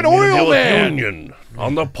 I'm an oil man. Union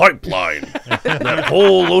on the pipeline. That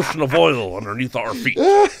whole ocean of oil underneath our feet.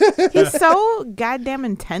 He's so goddamn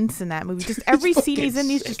intense in that movie. Just every scene he's in,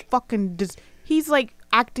 he's just fucking he's like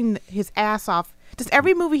acting his ass off. Just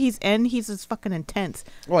every movie he's in, he's just fucking intense.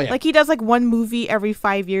 Oh, yeah. Like he does like one movie every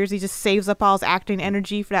 5 years. He just saves up all his acting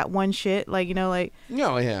energy for that one shit. Like, you know, like.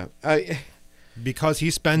 No, yeah. Because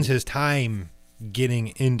he spends his time getting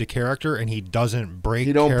into character and he doesn't break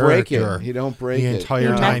He don't break it. He don't break the it.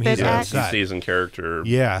 entire time he's on He set. stays in character.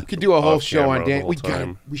 Yeah. We could do a whole show on Daniel.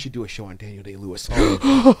 We should do a show on Daniel Day-Lewis.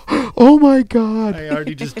 Oh my God. I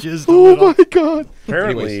already just jizzed a Oh little. my God.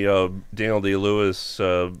 Apparently, Daniel Day-Lewis,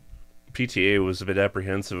 PTA was a bit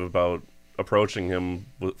apprehensive about approaching him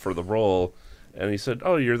for the role, and he said,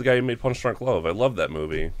 "Oh, you're the guy who made Punch Drunk Love. I love that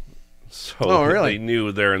movie." So really? they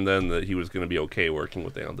knew there and then that he was going to be okay working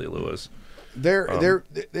with Daniel Day-Lewis.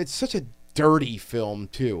 It's such a dirty film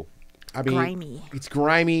too. I mean, grimy. It's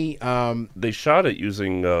grimy. They shot it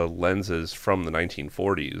using lenses from the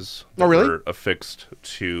 1940s. Oh, really? That were affixed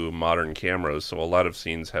to modern cameras, so a lot of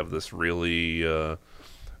scenes have this really,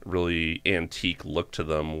 really antique look to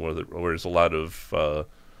them, where there's a lot of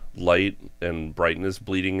light and brightness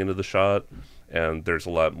bleeding into the shot, and there's a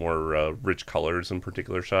lot more rich colors in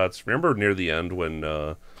particular shots. Remember near the end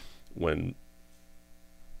when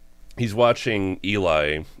he's watching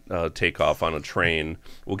Eli take off on a train.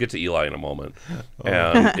 We'll get to Eli in a moment.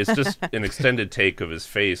 And it's just an extended take of his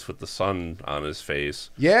face with the sun on his face.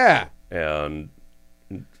 Yeah. And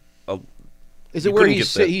is it where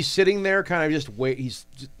he's sitting there kind of just wait? He's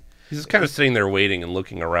just kind of sitting there waiting and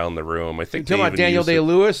looking around the room. I think you talking about Daniel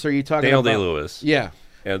Day-Lewis, or are you talking Daniel about Day-Lewis? Yeah.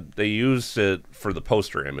 And they used it for the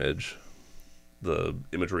poster image. The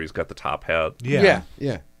image where he's got the top hat. Yeah.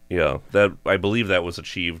 Yeah, that I believe that was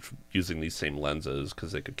achieved using these same lenses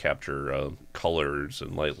because they could capture colors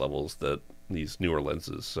and light levels that these newer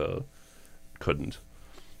lenses couldn't.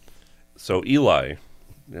 So Eli,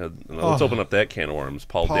 let's open up that can of worms.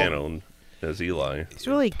 Paul Dano as Eli. He's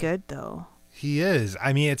really good though. He is.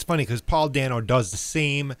 I mean, it's funny because Paul Dano does the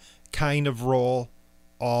same kind of role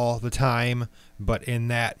all the time, but in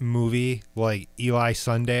that movie, like Eli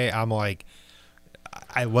Sunday, I'm like,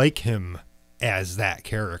 I like him as that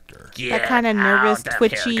character. Yeah, that kind of nervous,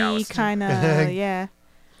 twitchy kind of, yeah.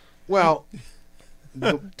 Well,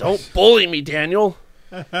 don't bully me, Daniel.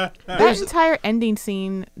 That entire ending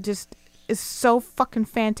scene just is so fucking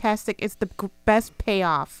fantastic. It's the best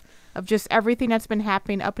payoff of just everything that's been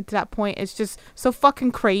happening up until that point. It's just so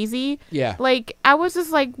fucking crazy. Yeah. Like, I was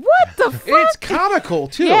just like, what the fuck? It's comical,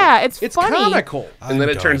 too. Yeah, it's funny. Comical. And then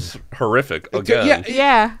it turns horrific again.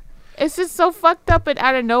 Yeah. It's just so fucked up and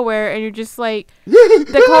out of nowhere, and you're just like,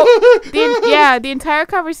 the entire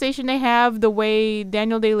conversation they have, the way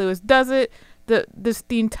Daniel Day-Lewis does it, the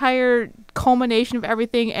entire culmination of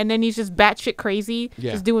everything, and then he's just batshit crazy,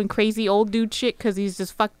 just doing crazy old dude shit because he's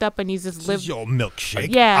just fucked up and he's just living. Your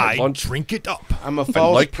milkshake. Yeah, I drink it up. I'm a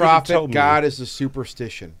false prophet. God is a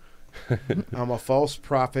superstition. I'm a false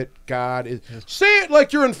prophet. God is. Say it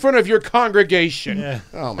like you're in front of your congregation. Yeah.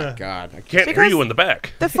 Oh my God, I can't hear you in the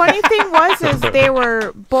back. The funny thing is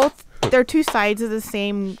they're two sides of the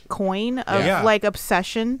same coin of like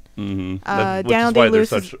obsession. Mm-hmm. Daniel Day-Lewis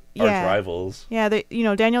they're such arch rivals. Yeah,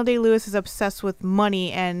 Daniel Day-Lewis is obsessed with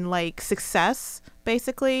money and like success,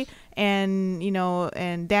 basically, and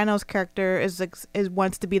and Dano's character is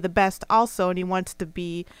wants to be the best also, and he wants to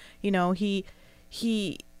be,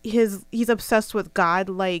 he's obsessed with God,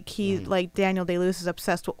 like like Daniel Day-Lewis is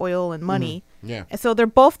obsessed with oil and money. Yeah. And so they're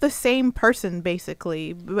both the same person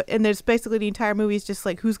basically, and there's basically the entire movie is just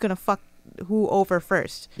like who's gonna fuck who over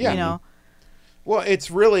first. Yeah. Well, it's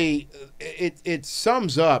really it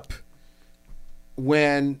sums up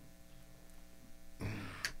when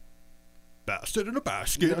bastard in a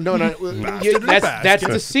basket. No, that's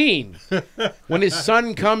the scene when his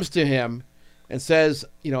son comes to him and says,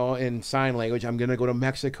 in sign language, I'm going to go to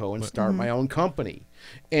Mexico and start my own company.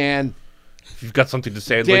 And if you've got something to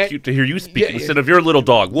say, I'd like to hear you speak instead of your little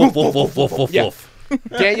dog. Woof, woof, woof, woof, woof, woof.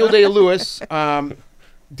 Daniel Day-Lewis,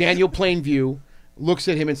 Daniel Plainview, looks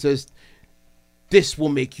at him and says, this will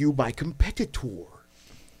make you my competitor.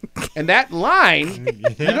 And that line,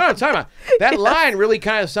 you know what I'm talking about? That line really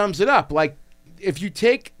kind of sums it up. Like, if you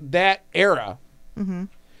take that era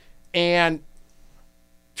and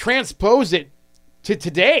transpose it to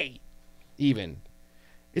today, even,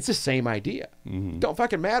 it's the same idea. Don't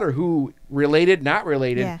fucking matter who related, not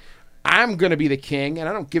related. Yeah. I'm going to be the king, and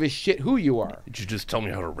I don't give a shit who you are. Did you just tell me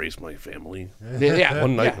how to raise my family? Yeah.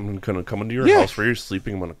 One night I'm going to come into your house where you're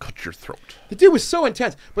sleeping. I'm going to cut your throat. The dude was so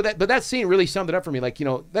intense. But that scene really summed it up for me. Like,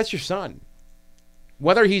 that's your son.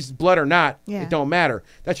 Whether he's blood or not, Yeah. it don't matter.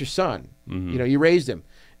 That's your son. Mm-hmm. You know, you raised him,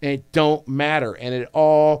 and it don't matter. And it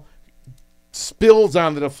all spills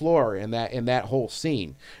onto the floor in that whole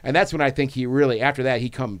scene. And that's when I think he really, after that, he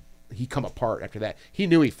come apart. After that, he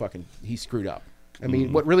knew he screwed up. I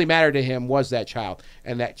mean, what really mattered to him was that child,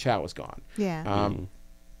 and that child was gone. Yeah.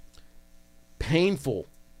 Painful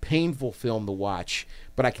film to watch,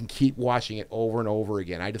 but I can keep watching it over and over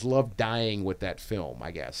again. I just love dying with that film,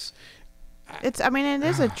 I guess. It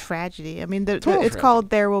is a tragedy. I mean, it's tragedy. called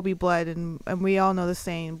There Will Be Blood, and we all know the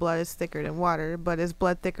saying, blood is thicker than water, but is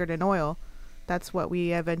blood thicker than oil? That's what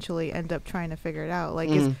we eventually end up trying to figure it out. Like,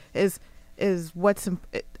 is what's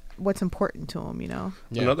important to him, you know?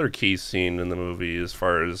 Yeah. Another key scene in the movie, as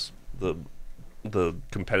far as the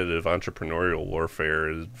competitive entrepreneurial warfare,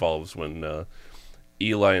 involves when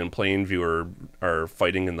Eli and Plainview are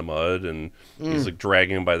fighting in the mud, and he's like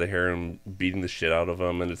dragging him by the hair and beating the shit out of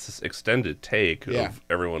him, and it's this extended take of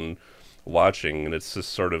everyone watching, and it's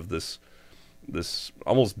just sort of this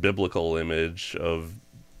almost biblical image of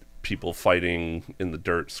people fighting in the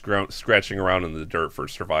dirt, scratching around in the dirt for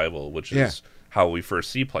survival, which is how we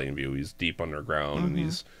first see Plainview. He's deep underground and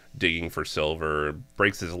he's digging for silver,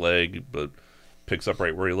 breaks his leg, but picks up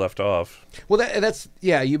right where he left off. Well, that's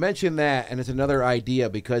you mentioned that, and it's another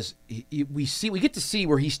idea, because we get to see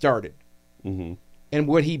where he started and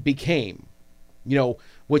what he became, you know,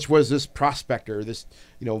 which was this prospector, this,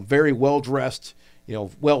 you know, very well-dressed, you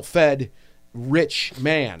know, well-fed, rich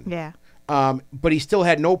man. Yeah. But he still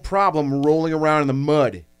had no problem rolling around in the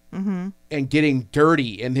mud and getting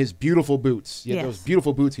dirty in his beautiful boots. Yeah, those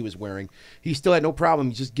beautiful boots he was wearing. He still had no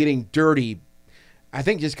problem just getting dirty. I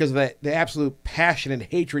think just because of the absolute passion and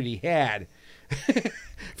hatred he had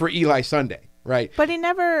for Eli Sunday, right? But he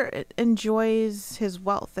never enjoys his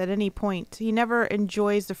wealth at any point. He never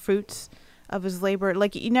enjoys the fruits of his labor.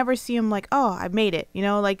 Like, you never see him like, oh, I made it. You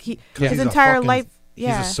know, like his entire life.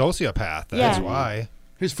 Yeah. He's a sociopath. That's why.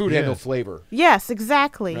 His food had no flavor. Yes,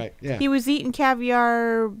 exactly. Right, yeah. He was eating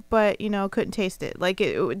caviar, but, you know, couldn't taste it. Like,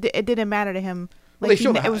 it didn't matter to him. Like,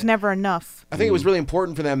 it was never enough. I think it was really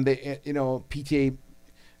important for them. That, you know, PTA.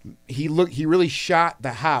 He really shot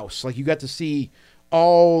the house. Like, you got to see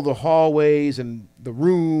all the hallways and the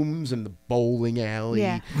rooms and the bowling alley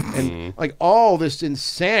and like all this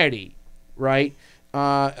insanity, right?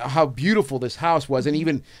 How beautiful this house was, and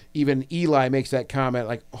even Eli makes that comment,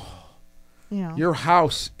 like, "Oh, your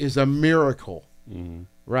house is a miracle,"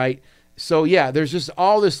 right? So there's just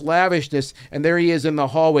all this lavishness, and there he is in the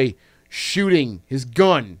hallway shooting his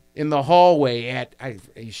gun in the hallway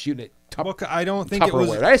he's shooting it. I don't think it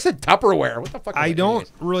was. I said Tupperware. What the fuck? I don't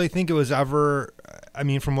really think it was ever. I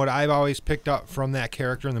mean, from what I've always picked up from that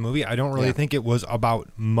character in the movie, I don't really think it was about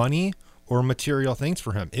money or material things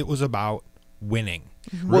for him. It was about winning.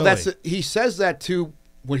 Well, he says that to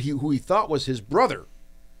who he thought was his brother.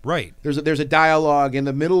 Right. There's a dialogue in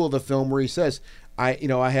the middle of the film where he says, I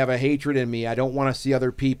have a hatred in me. I don't want to see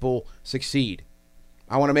other people succeed.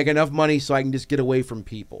 I want to make enough money so I can just get away from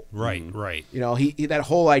people. Right, right. You know, he that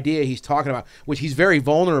whole idea he's talking about, which he's very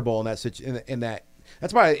vulnerable in that.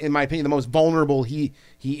 That's why, in my opinion, the most vulnerable he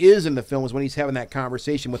is in the film is when he's having that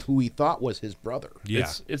conversation with who he thought was his brother.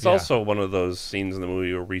 Yeah. It's also one of those scenes in the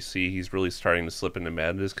movie where we see he's really starting to slip into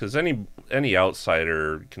madness, because any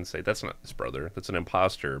outsider can say that's not his brother, that's an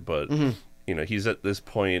imposter. But you know, he's at this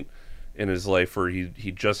point in his life where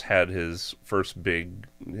he just had his first big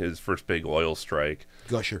oil strike,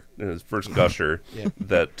 gusher, his first gusher.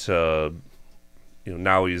 That you know,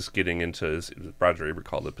 now he's getting into his, Roger Ebert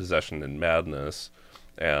called it, possession and madness,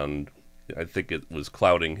 and I think it was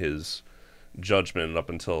clouding his judgment up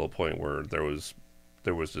until a point where there was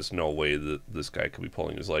just no way that this guy could be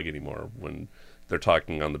pulling his leg anymore when they're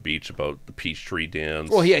talking on the beach about the Peachtree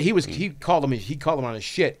Dance. Well, yeah, he called him on his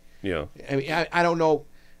shit. Yeah, I mean, I don't know.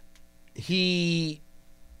 It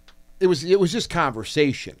was just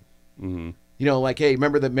conversation. You know, like, hey,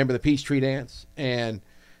 remember the Peachtree Dance? And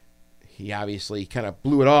he obviously kind of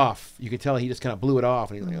blew it off. You could tell he just kind of blew it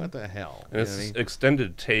off, and he's like, what the hell? And it's this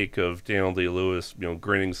extended take of Daniel Day-Lewis, you know,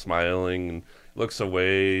 grinning, smiling, and looks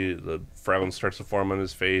away. The frown starts to form on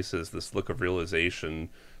his face as this look of realization,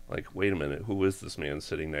 like, wait a minute, who is this man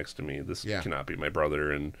sitting next to me? This cannot be my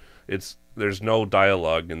brother. And there's no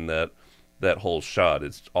dialogue in that whole shot.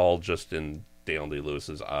 It's all just in Daniel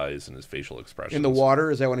Day-Lewis's eyes and his facial expressions. In the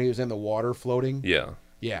water? Is that when he was in the water floating? Yeah.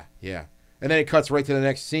 Yeah. And then it cuts right to the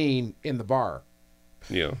next scene in the bar.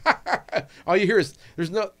 Yeah. All you hear is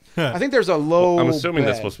I think there's a low. I'm assuming bed.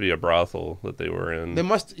 that's supposed to be a brothel that they were in. They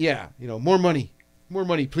must, more money,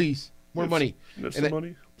 please, more money. Some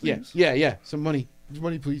money, please. Yeah, some money,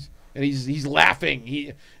 please. and he's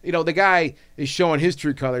laughing. The guy is showing his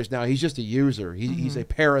true colors now. He's just a user. He's a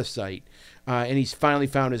parasite, and he's finally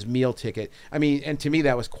found his meal ticket. I mean, and to me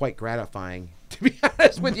that was quite gratifying. To be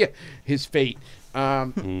honest with you, his fate. I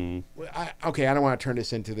don't want to turn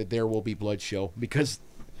this into the There Will Be Blood show because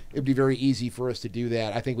it'd be very easy for us to do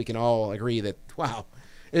that. I think we can all agree that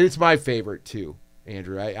it's my favorite too,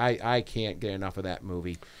 Andrew. I can't get enough of that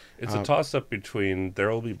movie. It's a toss-up between There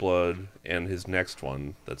Will Be Blood and his next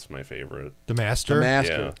one. That's my favorite. The Master?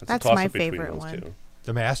 Yeah, that's my favorite one. Two.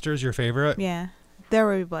 The Master is your favorite? Yeah. There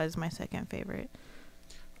Will Be Blood is my second favorite.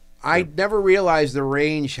 I never realized the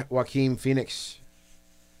range Joaquin Phoenix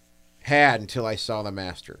had until I saw The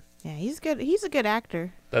Master. Yeah, he's good. He's a good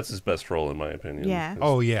actor. That's his best role, in my opinion. Yeah.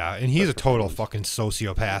 Oh, yeah. And he's a total fucking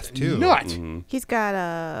sociopath, too. Nut! Mm-hmm. He's got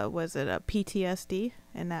a PTSD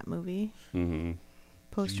in that movie? Mm-hmm.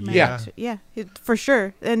 Post-traumatic. Yeah, for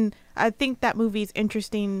sure. And I think that movie's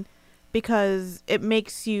interesting because it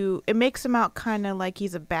makes him out kind of like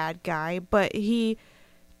he's a bad guy, but he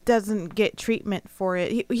doesn't get treatment for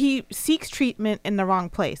it. He seeks treatment in the wrong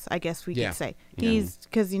place, I guess we could say. He's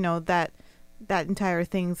because that entire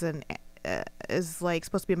thing's is like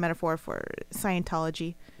supposed to be a metaphor for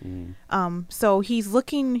Scientology. So he's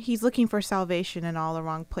looking for salvation in all the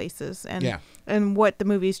wrong places, and what the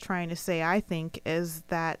movie's trying to say, I think, is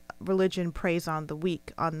that religion preys on the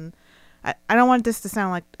weak. I don't want this to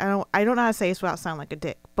sound like I don't know how to say this without sounding like a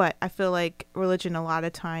dick, but I feel like religion a lot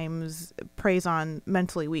of times preys on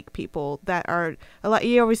mentally weak people that are a lot.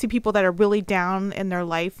 You always see people that are really down in their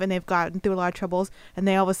life and they've gotten through a lot of troubles, and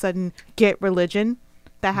they all of a sudden get religion.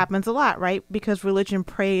 That happens a lot, right? Because religion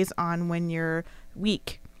preys on when you're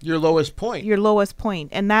weak. Your lowest point. Your lowest point.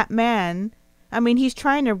 And that man, I mean, he's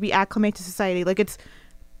trying to reacclimate to society. Like, it's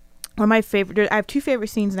one of my favorite. I have two favorite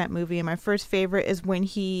scenes in that movie, and my first favorite is when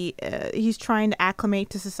he's trying to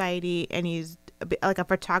acclimate to society, and he's like a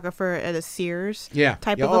photographer at a Sears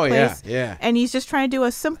type of a place. Yeah. And he's just trying to do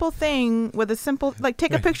a simple thing with a simple, like,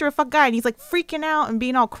 take a picture of a guy, and he's like freaking out and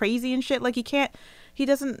being all crazy and shit. Like, he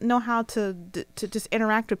doesn't know how to just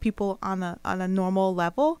interact with people on a normal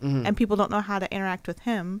level, and people don't know how to interact with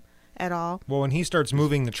him at all. Well, when he starts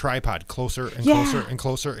moving the tripod closer and closer and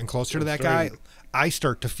closer and closer to that guy, I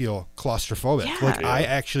start to feel claustrophobic. Yeah. Like, I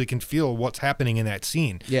actually can feel what's happening in that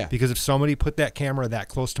scene. Yeah. Because if somebody put that camera that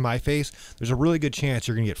close to my face, there's a really good chance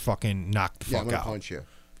you're going to get fucking knocked the fuck I'm gonna out. punch you.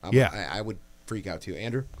 Yeah. I would freak out too.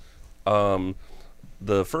 Andrew?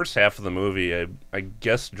 The first half of the movie, I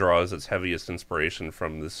guess, draws its heaviest inspiration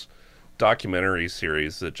from this documentary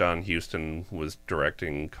series that John Huston was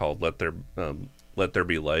directing called Let There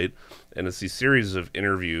Be Light. And it's these series of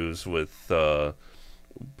interviews with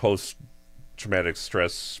post-traumatic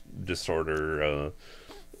stress disorder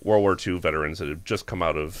World War II veterans that have just come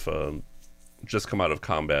out of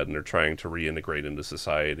combat, and they're trying to reintegrate into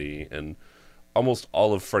society. And almost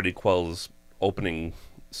all of Freddie Quell's opening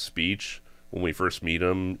speech when we first meet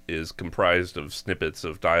him is comprised of snippets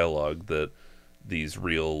of dialogue that these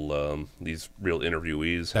real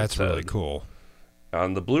interviewees That's have said. really cool.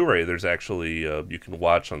 On the Blu-ray, there's actually you can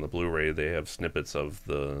watch on the Blu-ray. They have snippets of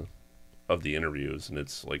the interviews, and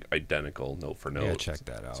it's like identical, note for note. Yeah, check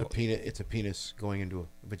that out. It's a penis going into a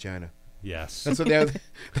vagina. Yes. That's what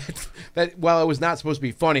that. While it was not supposed to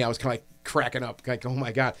be funny, I was kind of like cracking up, like, oh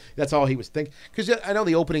my god, that's all he was thinking. Because I know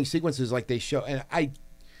the opening sequences, like they show, and I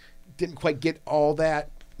didn't quite get all that,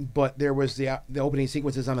 but there was the opening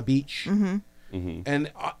sequences on the beach,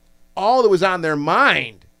 and all that was on their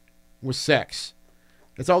mind was sex.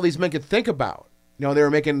 That's all these men could think about. You know, they were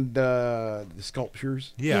making the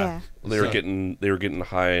sculptures. Yeah. They were getting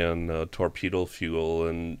high on torpedo fuel,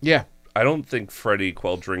 and Yeah. I don't think Freddie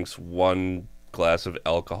Quell drinks one glass of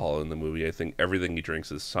alcohol in the movie. I think everything he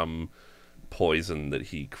drinks is some poison that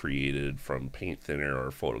he created from paint thinner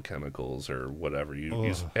or photochemicals or whatever.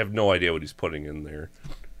 You have no idea what he's putting in there.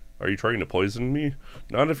 Are you trying to poison me?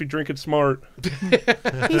 Not if you drink it smart.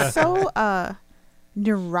 He's so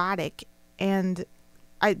neurotic, and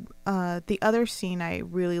the other scene I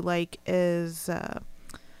really like is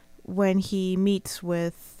when he meets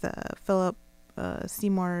with Philip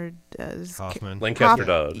Seymour Hoffman. Lancaster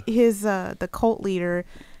Dodd. His the cult leader,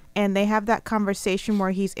 and they have that conversation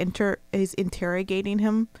where he's interrogating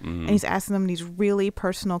him, and he's asking him these really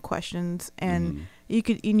personal questions, and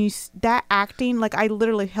that acting, like, I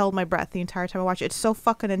literally held my breath the entire time I watched it. It's so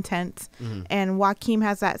fucking intense, and Joaquin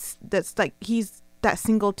has that's like he's that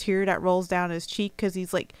single tear that rolls down his cheek because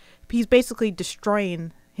he's basically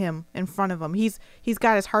destroying him in front of him. He's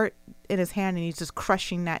got his heart in his hand, and he's just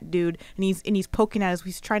crushing that dude, and he's poking at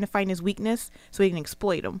he's trying to find his weakness so he can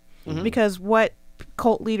exploit him. Because what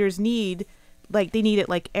cult leaders need, like they need it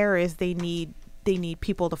like Aerys. They need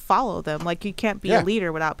people to follow them. Like you can't be a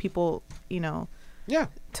leader without people,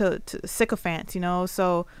 to sycophants,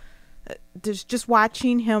 so just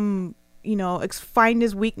watching him, find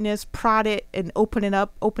his weakness, prod it and open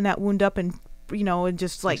that wound up and and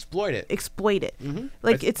just like exploit it. Mm-hmm.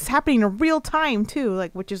 Like it's happening in real time too,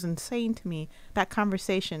 like, which is insane to me. That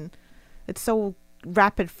conversation, it's so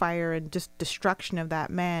rapid fire and just destruction of that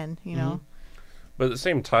man, Mm-hmm. But at the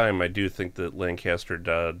same time, I do think that Lancaster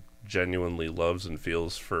Dodd genuinely loves and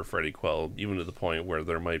feels for Freddie Quell, even to the point where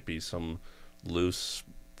there might be some loose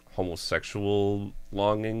homosexual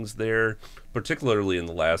longings there, particularly in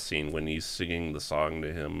the last scene when he's singing the song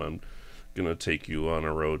to him, I'm gonna take you on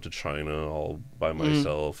a road to China all by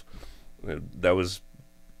myself. That was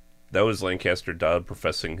Lancaster Dodd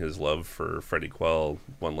professing his love for Freddie Quell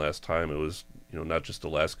one last time. It was, not just a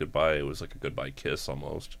last goodbye, it was like a goodbye kiss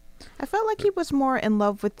almost. I felt like he was more in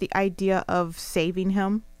love with the idea of saving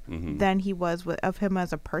him than he was of him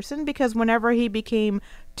as a person, because whenever he became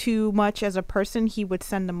too much as a person, he would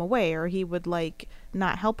send him away, or he would like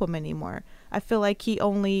not help him anymore. I feel like he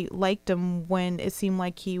only liked him when it seemed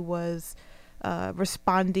like he was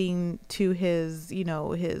responding to his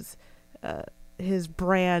his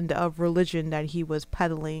brand of religion that he was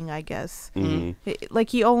peddling, I guess. Like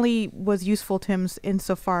he only was useful to him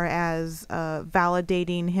insofar as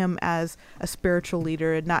validating him as a spiritual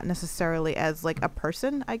leader and not necessarily as like a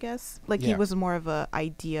person, I guess. Like he was more of a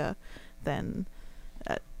idea than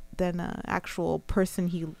a actual person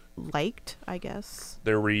he liked, I guess.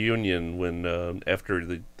 Their reunion when after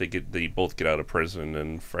they both get out of prison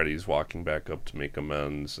and Freddie's walking back up to make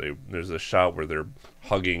amends, there's a shot where they're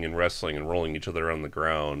hugging and wrestling and rolling each other on the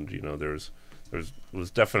ground. There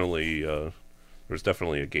was definitely a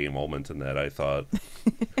gay moment in that, I thought.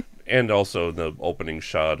 And also the opening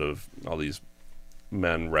shot of all these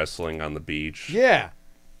men wrestling on the beach. Yeah.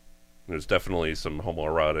 There's definitely some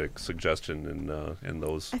homoerotic suggestion in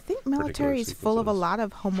those. I think military is full of a lot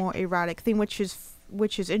of homoerotic thing, which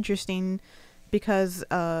is interesting, because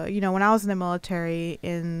when I was in the military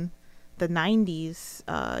in the 90s,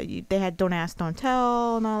 they had Don't Ask, Don't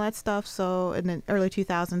Tell and all that stuff. So in the early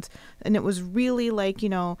 2000s, and it was really like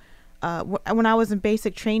when I was in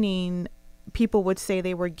basic training, people would say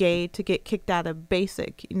they were gay to get kicked out of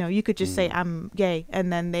basic. You could just say I'm gay,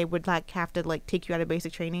 and then they would like have to like take you out of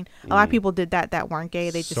basic training. A lot of people did that weren't gay.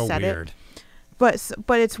 They just said weird. it.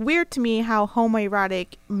 But it's weird to me how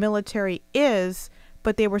homoerotic military is.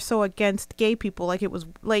 But they were so against gay people. Like it was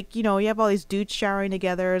like, you have all these dudes showering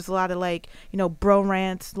together. There's a lot of like, bro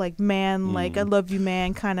rants, like man, like I love you,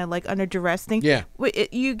 man, kind of like under duress thing. Yeah.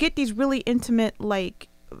 You get these really intimate like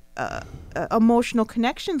emotional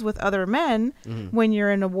connections with other men when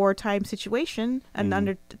you're in a wartime situation and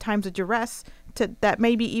under times of duress that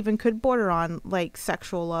maybe even could border on like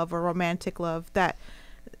sexual love or romantic love that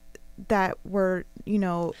were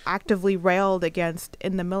actively railed against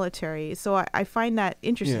in the military. So I find that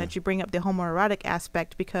interesting that you bring up the homoerotic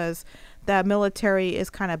aspect, because the military is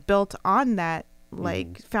kind of built on that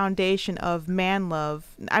like foundation of man love.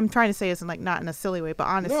 I'm trying to say this in like not in a silly way, but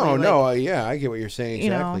honestly, yeah, I get what you're saying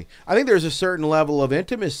exactly. I think there's a certain level of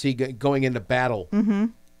intimacy going into battle,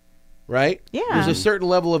 right? Yeah, there's a certain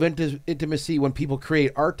level of intimacy when people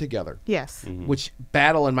create art together. Yes, which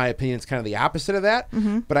battle, in my opinion, is kind of the opposite of that.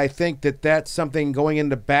 But I think that that's something going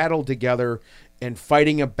into battle together and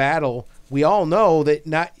fighting a battle. We all know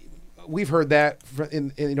that we've heard that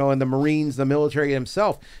in the Marines, the military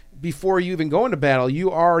himself. Before you even go into battle,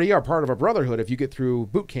 you already are part of a brotherhood if you get through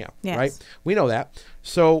boot camp, right? We know that.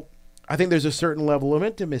 So I think there's a certain level of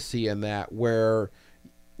intimacy in that where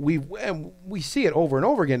we see it over and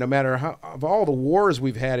over again, no matter how of all the wars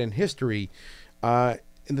we've had in history in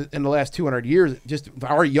the last 200 years, just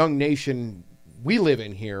our young nation we live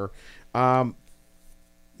in here, the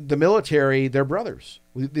military, they're brothers.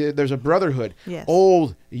 There's a brotherhood,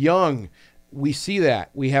 old, young. We see that.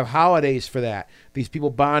 We have holidays for that. These people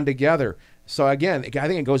bond together. So again, I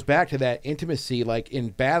think it goes back to that intimacy, like in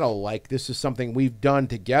battle, like this is something we've done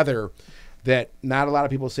together that not a lot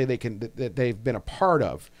of people say that they've been a part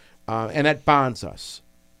of, and that bonds us.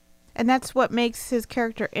 And that's what makes his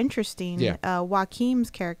character interesting, Joaquim's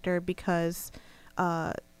character, because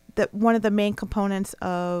that one of the main components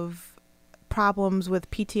of problems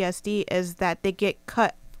with PTSD is that they get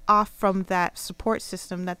cut off from that support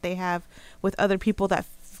system that they have with other people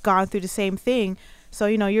that've gone through the same thing. So,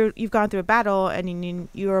 you know, you've gone through a battle, and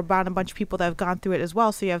you're around a bunch of people that have gone through it as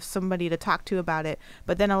well, so you have somebody to talk to about it.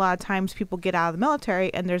 But then a lot of times people get out of the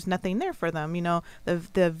military and there's nothing there for them. You know, the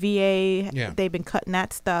VA, they've been cutting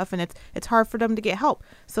that stuff, and it's hard for them to get help.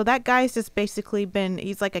 So that guy's just basically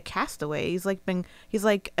he's like a castaway. He's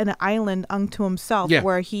like an island unto himself,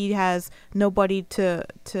 where he has nobody to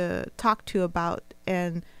talk to about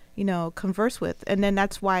and, you know, converse with. And then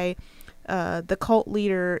that's why the cult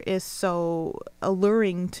leader is so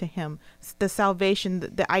alluring to him. The salvation,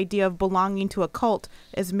 the idea of belonging to a cult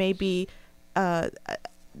is maybe,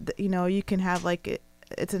 you know, you can have like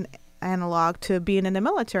it's an analog to being in the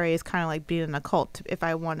military. Is kind of like being in a cult. If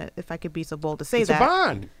I could be so bold to say that. It's a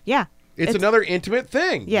bond. Yeah. It's another intimate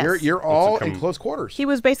thing. Yes. You're all in close quarters. He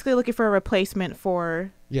was basically looking for a replacement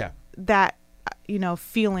for that, you know,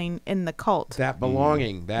 feeling in the cult. That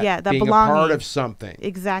belonging. That being belonging. A part of something.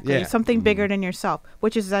 Exactly. Yeah. Something bigger than yourself,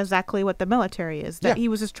 which is exactly what the military is. That he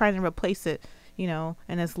was just trying to replace it, you know,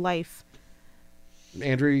 in his life.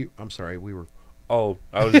 Andrew, I'm sorry, we were... Oh,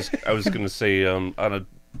 I was going to say, on a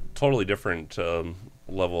totally different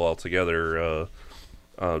level altogether,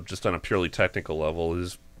 just on a purely technical level,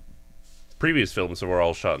 his previous films were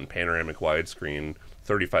all shot in panoramic widescreen,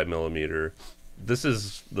 35 millimeter. This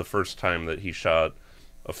is the first time that he shot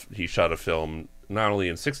a film not only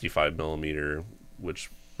in 65 millimeter, which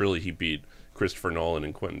really he beat Christopher Nolan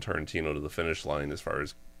and Quentin Tarantino to the finish line as far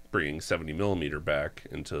as bringing 70 millimeter back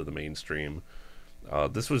into the mainstream.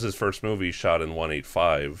 This was his first movie shot in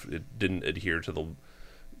 1.8.5. It didn't adhere to the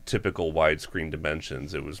typical widescreen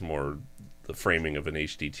dimensions. It was more the framing of an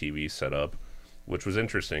HD TV setup, which was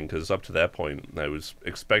interesting because up to that point I was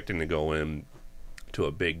expecting to go in to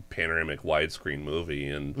a big panoramic widescreen movie,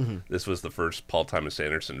 and this was the first Paul Thomas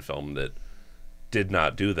Anderson film that did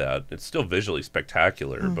not do that. It's still visually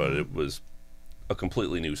spectacular, but it was a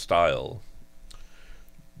completely new style.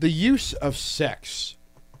 The use of sex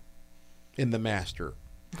in The Master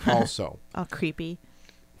also. Oh, creepy.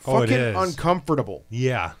 Fucking uncomfortable.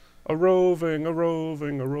 Yeah. A roving,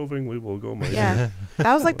 we will go, my Yeah.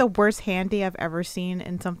 That was like the worst handy I've ever seen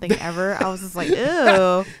in something ever. I was just like,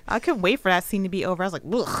 ew. I couldn't wait for that scene to be over. I was like,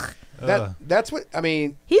 ugh. That's what, I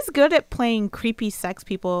mean. He's good at playing creepy sex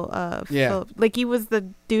people. Like he was the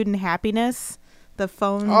dude in Happiness. The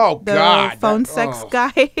phone. Oh, God. Phone sex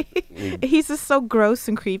guy. He's just so gross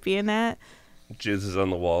and creepy in that. Jizzes on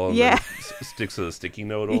the wall and then sticks a sticky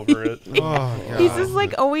note over it. Oh, God. He's just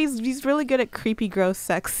like he's really good at creepy, gross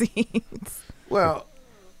sex scenes. Well,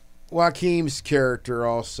 Joaquin's character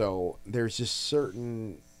also, there's just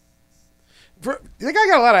certain... the guy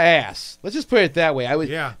got a lot of ass. Let's just put it that way.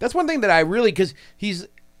 That's one thing that I really... Because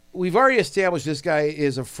we've already established this guy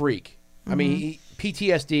is a freak. I mean,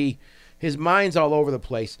 PTSD, his mind's all over the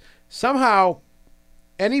place. Somehow...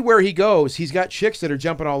 Anywhere he goes, he's got chicks that are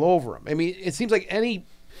jumping all over him. I mean, it seems like any...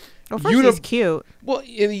 Well, first he's cute. Well,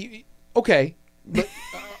 okay. But,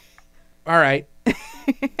 all right.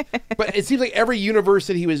 But it seems like every universe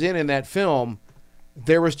that he was in that film,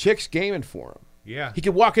 there was chicks gaming for him. Yeah. He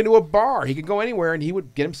could walk into a bar. He could go anywhere, and he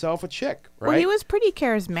would get himself a chick, right? Well, he was pretty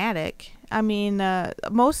charismatic. I mean,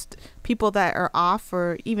 most people that are off,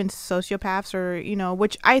 or even sociopaths, or, you know,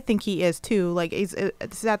 which I think he is, too. Like, it's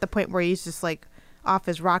at the point where he's just, like, off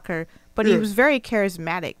his rocker, but he was very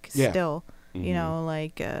charismatic still. You know,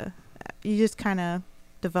 like you just kind of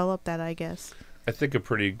develop that, I guess. I think a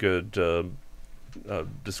pretty good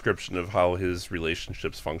description of how his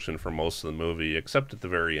relationships function for most of the movie, except at the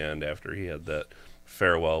very end after he had that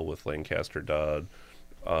farewell with Lancaster Dodd,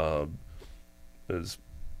 is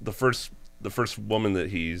the first woman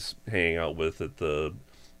that he's hanging out with at the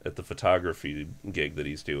photography gig that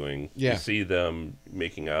he's doing. You see them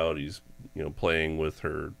making out. He's playing with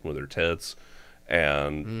her tits,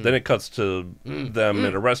 and then it cuts to them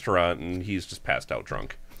at a restaurant, and he's just passed out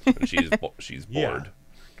drunk, and she's bored.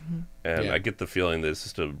 And I get the feeling that it's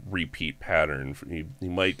just a repeat pattern. He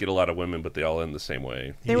might get a lot of women, but they all end the same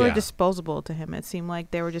way. They were disposable to him. It seemed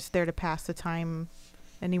like they were just there to pass the time,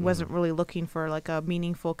 and he wasn't really looking for like a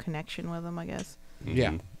meaningful connection with them, I guess.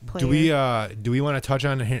 Yeah. Player. Do we want to touch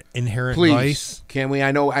on Inherent Please. Vice? Can we?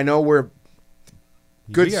 I know we're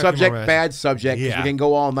good subject, bad subject, because we can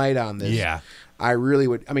go all night on this. Yeah. I really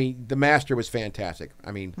would. I mean, The Master was fantastic.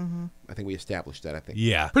 I mean, I think we established that, I think.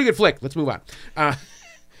 Yeah. Pretty good flick. Let's move on.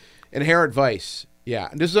 Inherent Vice. Yeah.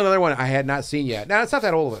 This is another one I had not seen yet. Now, it's not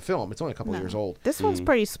that old of a film. It's only a couple years old. This one's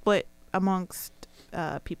pretty split amongst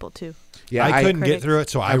people, too. Yeah, I couldn't get through it,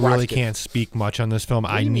 so I really can't speak much on this film.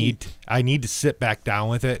 I need to sit back down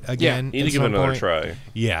with it again. You need to give it another try.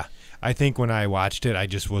 Yeah. I think when I watched it, I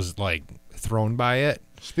just was like thrown by it.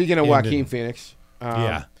 Speaking of Joaquin Phoenix,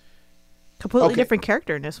 Completely different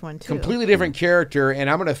character in this one too. Completely different character, and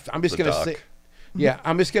I'm just gonna say,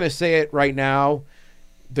 I'm just gonna say it right now,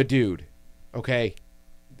 the dude. Okay,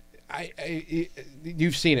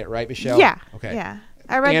 you've seen it, right, Michelle? Yeah. Okay. Yeah,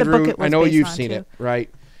 I read Andrew, the book. It was I know based you've on, seen too. it, right?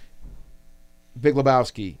 Big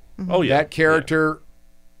Lebowski. Oh yeah, That character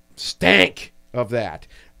stank of that.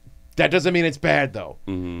 That doesn't mean it's bad though.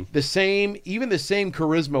 Mm-hmm. Even the same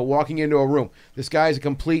charisma walking into a room. This guy's a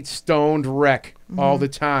complete stoned wreck all the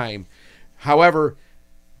time. However,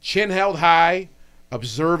 chin held high,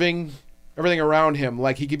 observing everything around him,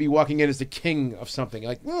 like he could be walking in as the king of something.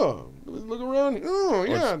 Like, oh, look around. Oh,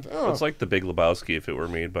 yeah. It's like the Big Lebowski if it were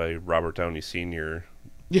made by Robert Downey Sr.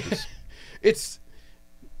 Yeah,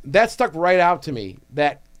 that stuck right out to me.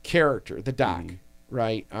 That character, the Doc,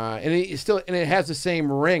 right? And it has the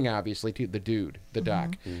same ring, obviously, to the dude, the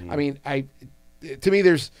Doc. I mean, to me,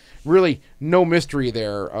 there's really no mystery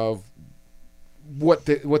there of what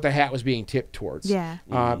the hat was being tipped towards. Yeah.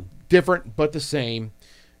 Different, but the same.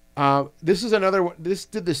 This is another one. This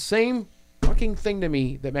did the same fucking thing to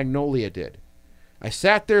me that Magnolia did. I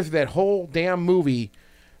sat there through that whole damn movie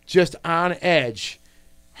just on edge,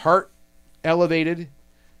 heart elevated,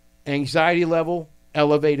 anxiety level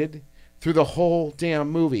elevated through the whole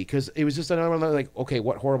damn movie, because it was just another one like, okay,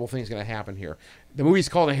 what horrible thing's going to happen here? The movie's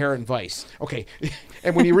called Inherent Vice. Okay.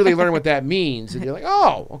 And when you really learn what that means, and you're like,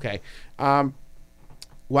 oh, okay.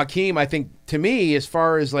 Joaquin, I think, to me, as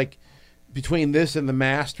far as like between this and The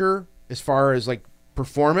Master, as far as like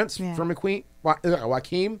performance from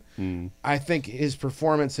Joaquin, I think his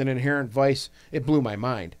performance in Inherent Vice, it blew my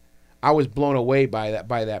mind. I was blown away by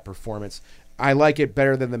that performance. I like it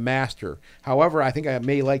better than The Master. However, I think I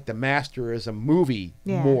may like The Master as a movie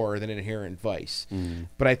more than Inherent Vice.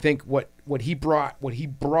 But I think what he brought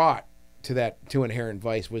to Inherent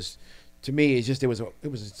Vice was, to me, it was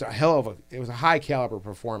a high caliber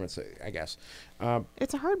performance, I guess.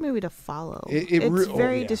 It's a hard movie to follow. It's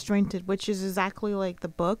very disjointed, which is exactly like the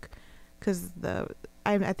book, because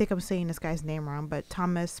I think I'm saying this guy's name wrong, but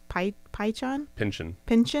Thomas Pynchon.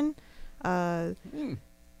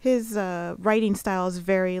 His writing style is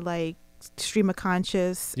very like stream of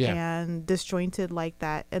conscious and disjointed like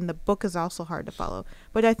that, and the book is also hard to follow.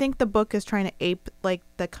 But I think the book is trying to ape like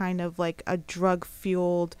the kind of like a drug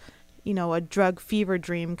fueled, a drug fever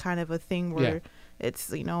dream kind of a thing where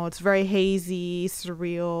it's it's very hazy,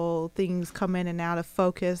 surreal, things come in and out of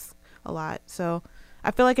focus a lot. So I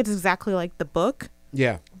feel like it's exactly like the book.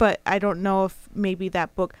 Yeah. But I don't know if maybe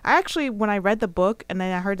that book... when I read the book and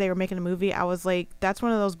then I heard they were making a movie, I was like, that's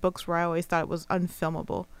one of those books where I always thought it was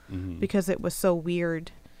unfilmable because it was so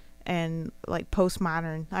weird and like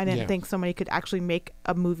postmodern. I didn't think somebody could actually make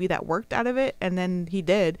a movie that worked out of it, and then he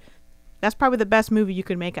did. That's probably the best movie you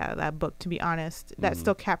could make out of that book, to be honest. That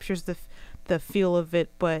still captures the feel of it,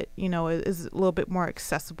 but, is a little bit more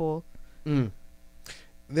accessible.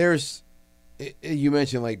 There's... You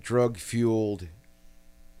mentioned like drug-fueled...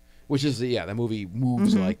 Which is the movie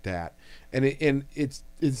moves like that, and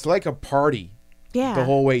it's like a party, the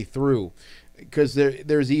whole way through, because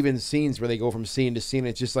there's even scenes where they go from scene to scene.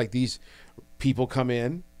 It's just like these people come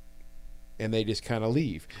in, and they just kind of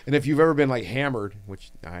leave. And if you've ever been like hammered, which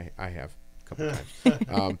I have a couple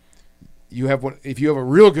times, you have one. If you have a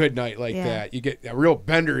real good night like that, you get a real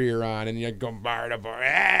bender ear on, and you go bar to bar,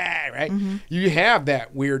 right? You have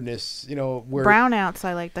that weirdness, where brownouts,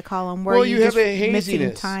 I like to call them. Where you have the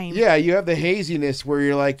haziness. Time. Yeah, you have the haziness where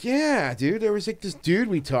you're like, yeah, dude, there was like this dude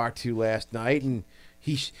we talked to last night, and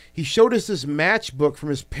he showed us this matchbook from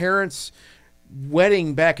his parents'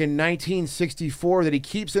 wedding back in 1964 that he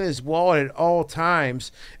keeps in his wallet at all times,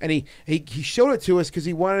 and he showed it to us because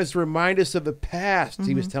he wanted us to remind us of the past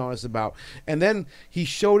he was telling us about. And then he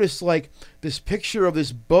showed us like this picture of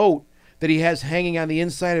this boat that he has hanging on the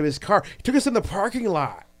inside of his car. He took us in the parking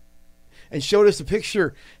lot and showed us a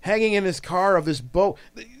picture hanging in his car of this boat.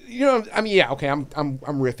 I mean, okay, I'm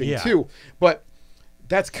riffing too, but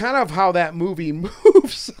that's kind of how that movie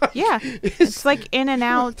moves. Yeah. It's like in and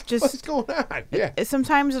out. What's going on? Yeah.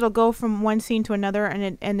 Sometimes it'll go from one scene to another,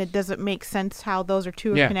 and it doesn't make sense how those are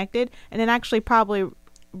two are connected. And it actually probably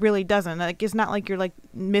really doesn't. Like, it's not like you're like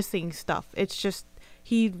missing stuff. It's just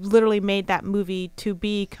he literally made that movie to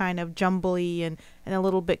be kind of jumbly and a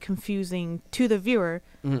little bit confusing to the viewer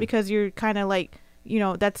because you're kind of like,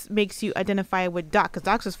 that makes you identify with Doc, because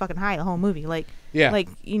Doc's just fucking high the whole movie. Like,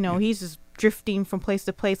 he's just drifting from place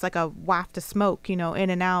to place like a waft of smoke, in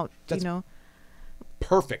and out. That's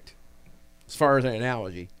perfect as far as an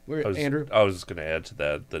analogy. Andrew? I was going to add to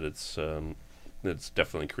that it's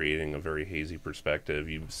definitely creating a very hazy perspective.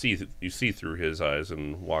 You see through his eyes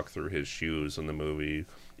and walk through his shoes in the movie,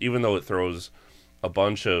 even though it throws a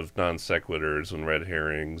bunch of non sequiturs and red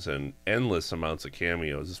herrings and endless amounts of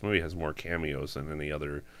cameos. This movie has more cameos than any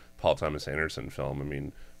other Paul Thomas Anderson film. I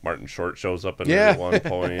mean, Martin Short shows up in it at one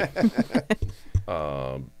point.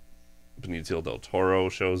 Benicio del Toro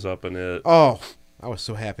shows up in it. Oh, I was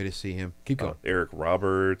so happy to see him. Keep going. Eric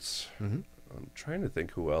Roberts. Mm-hmm. I'm trying to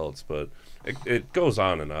think who else, but it goes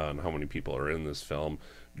on and on how many people are in this film.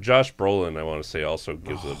 Josh Brolin, I want to say, also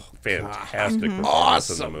gives a fantastic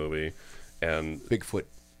performance in the movie. And Bigfoot.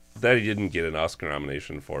 That he didn't get an Oscar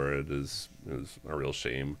nomination for it is a real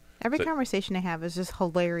shame. Every conversation they have is just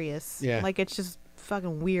hilarious. Yeah. Like, it's just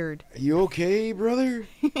fucking weird. Are you okay, brother?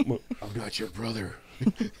 I'm not your brother.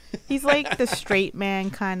 He's like the straight man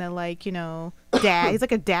kind of like, dad. He's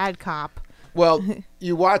like a dad cop. Well,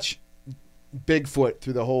 you watch Bigfoot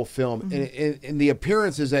through the whole film, and the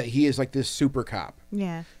appearance is that he is like this super cop.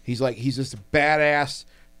 Yeah. He's just a badass,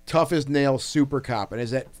 tough as nails super cop. And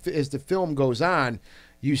as the film goes on,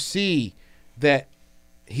 you see that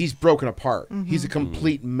he's broken apart. He's a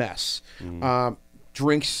complete mess.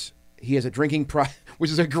 Drinks. He has a drinking which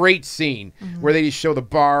is a great scene where they just show the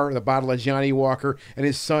bottle of Johnny Walker, and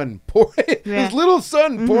his son his little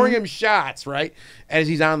son pouring him shots, right, as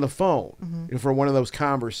he's on the phone for one of those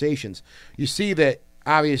conversations. You see that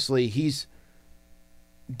obviously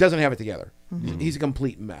doesn't have it together. He's a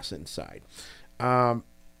complete mess inside. Josh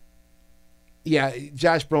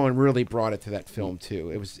Brolin really brought it to that film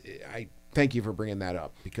too. I thank you for bringing that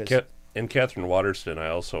up because. And Catherine Waterston, I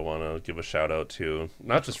also want to give a shout out to,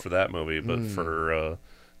 not just for that movie, but for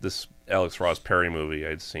this Alex Ross Perry movie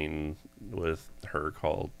I'd seen with her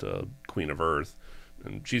called Queen of Earth.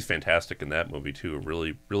 And she's fantastic in that movie, too.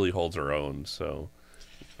 Really, really holds her own. So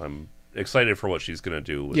I'm excited for what she's going to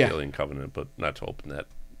do with Alien Covenant, but not to open that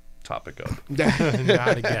topic up.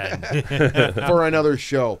 Not again. For another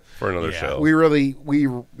show. Show.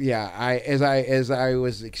 As I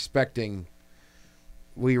was expecting,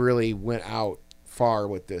 we really went out far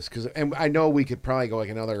with this and I know we could probably go like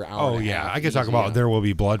another hour. I could talk about There Will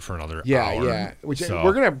Be Blood for another hour. Yeah. Which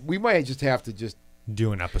we might just have to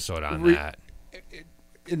do an episode on that.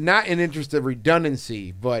 Not in interest of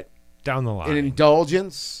redundancy, but down the line, an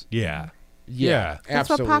indulgence. Yeah. That's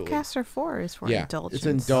absolutely. what podcasts are for. Is for indulgence. It's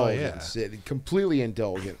indulgence. Completely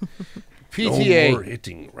indulgent. PTA. No more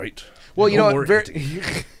hitting, right? Well,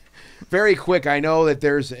 very quick. I know that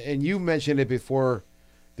and you mentioned it before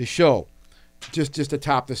the show, just to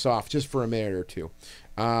top this off, just for a minute or two.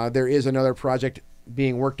 There is another project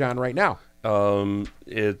being worked on right now. I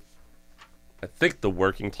think the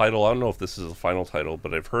working title, I don't know if this is the final title,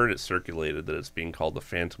 but I've heard it circulated that it's being called The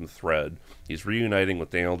Phantom Thread. He's reuniting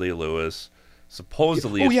with Daniel Day-Lewis.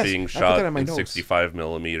 Supposedly it's being shot in 65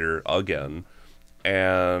 millimeter again,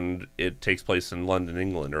 and it takes place in London,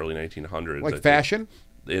 England, early 1900s. Like fashion?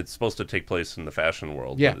 It's supposed to take place in the fashion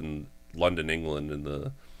world, but in London, England, in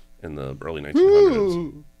the early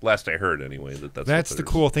 1900s. Last I heard, anyway. That's the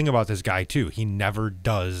cool thing about this guy too. He never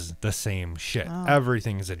does the same shit.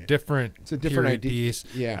 Everything is a different idea. Piece.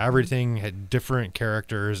 Yeah, everything had different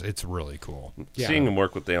characters. It's really cool. Yeah. Seeing him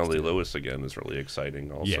work with Daniel Day-Lewis again is really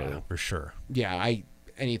exciting. Also, yeah, for sure. Yeah,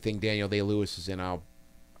 anything Daniel Day-Lewis is in, I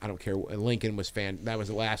don't care. Lincoln was That was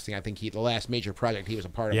the last thing the last major project he was a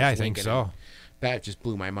part of. Yeah, was I think Lincoln, so. That just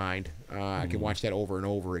blew my mind. I could watch that over and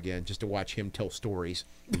over again just to watch him tell stories.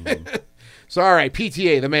 So, all right,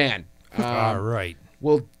 PTA, the man. All right.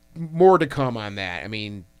 Well, more to come on that. I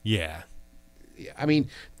mean,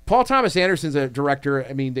 Paul Thomas Anderson's a director,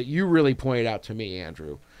 that you really pointed out to me,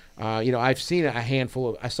 Andrew. I've seen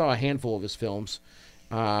I saw a handful of his films.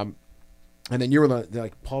 And then you were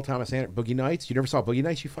like, Paul Thomas Anderson, Boogie Nights? You never saw Boogie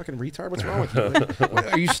Nights, you fucking retard? What's wrong with you?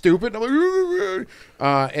 Are you stupid? I'm like,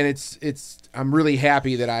 and I'm really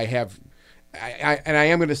happy that I have, I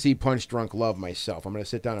am going to see Punch Drunk Love myself. I'm going to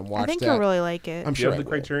sit down and watch that. I think you'll really like it. I'm do sure you have the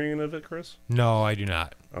criterion of it, Chris? No, I do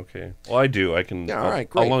not. Okay. Well, I do. I can. Yeah, all right,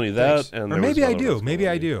 great. I'll loan you that. Thanks. And or maybe I do. Maybe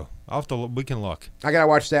I do. I'll have to. We can look. I got to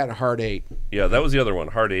watch that in Hard 8. Yeah, that was the other one,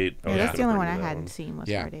 Hard 8. That's the only one I hadn't seen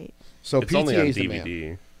was Hard 8. So it's only on PTA's the DVD.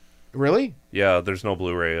 man. Really? Yeah, there's no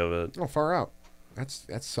Blu-ray of it. Oh, far out. That's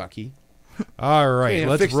sucky. All right, Yeah,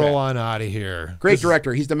 let's fix roll that. on out of here. Great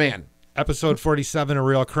director. He's the man. Episode 47 of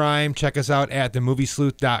Real Crime. Check us out at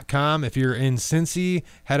themoviesleuth.com. If you're in Cincy,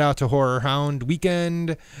 head out to Horror Hound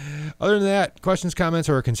Weekend. Other than that, questions, comments,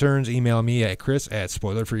 or concerns, email me at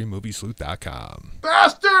chris@spoilerfreemoviesleuth.com.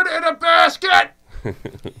 Bastard in a basket!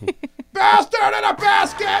 Bastard in a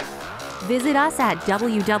basket! Visit us at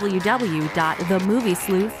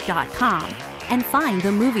www.themoviesleuth.com and find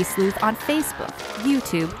The Movie Sleuth on Facebook,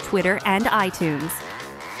 YouTube, Twitter, and iTunes.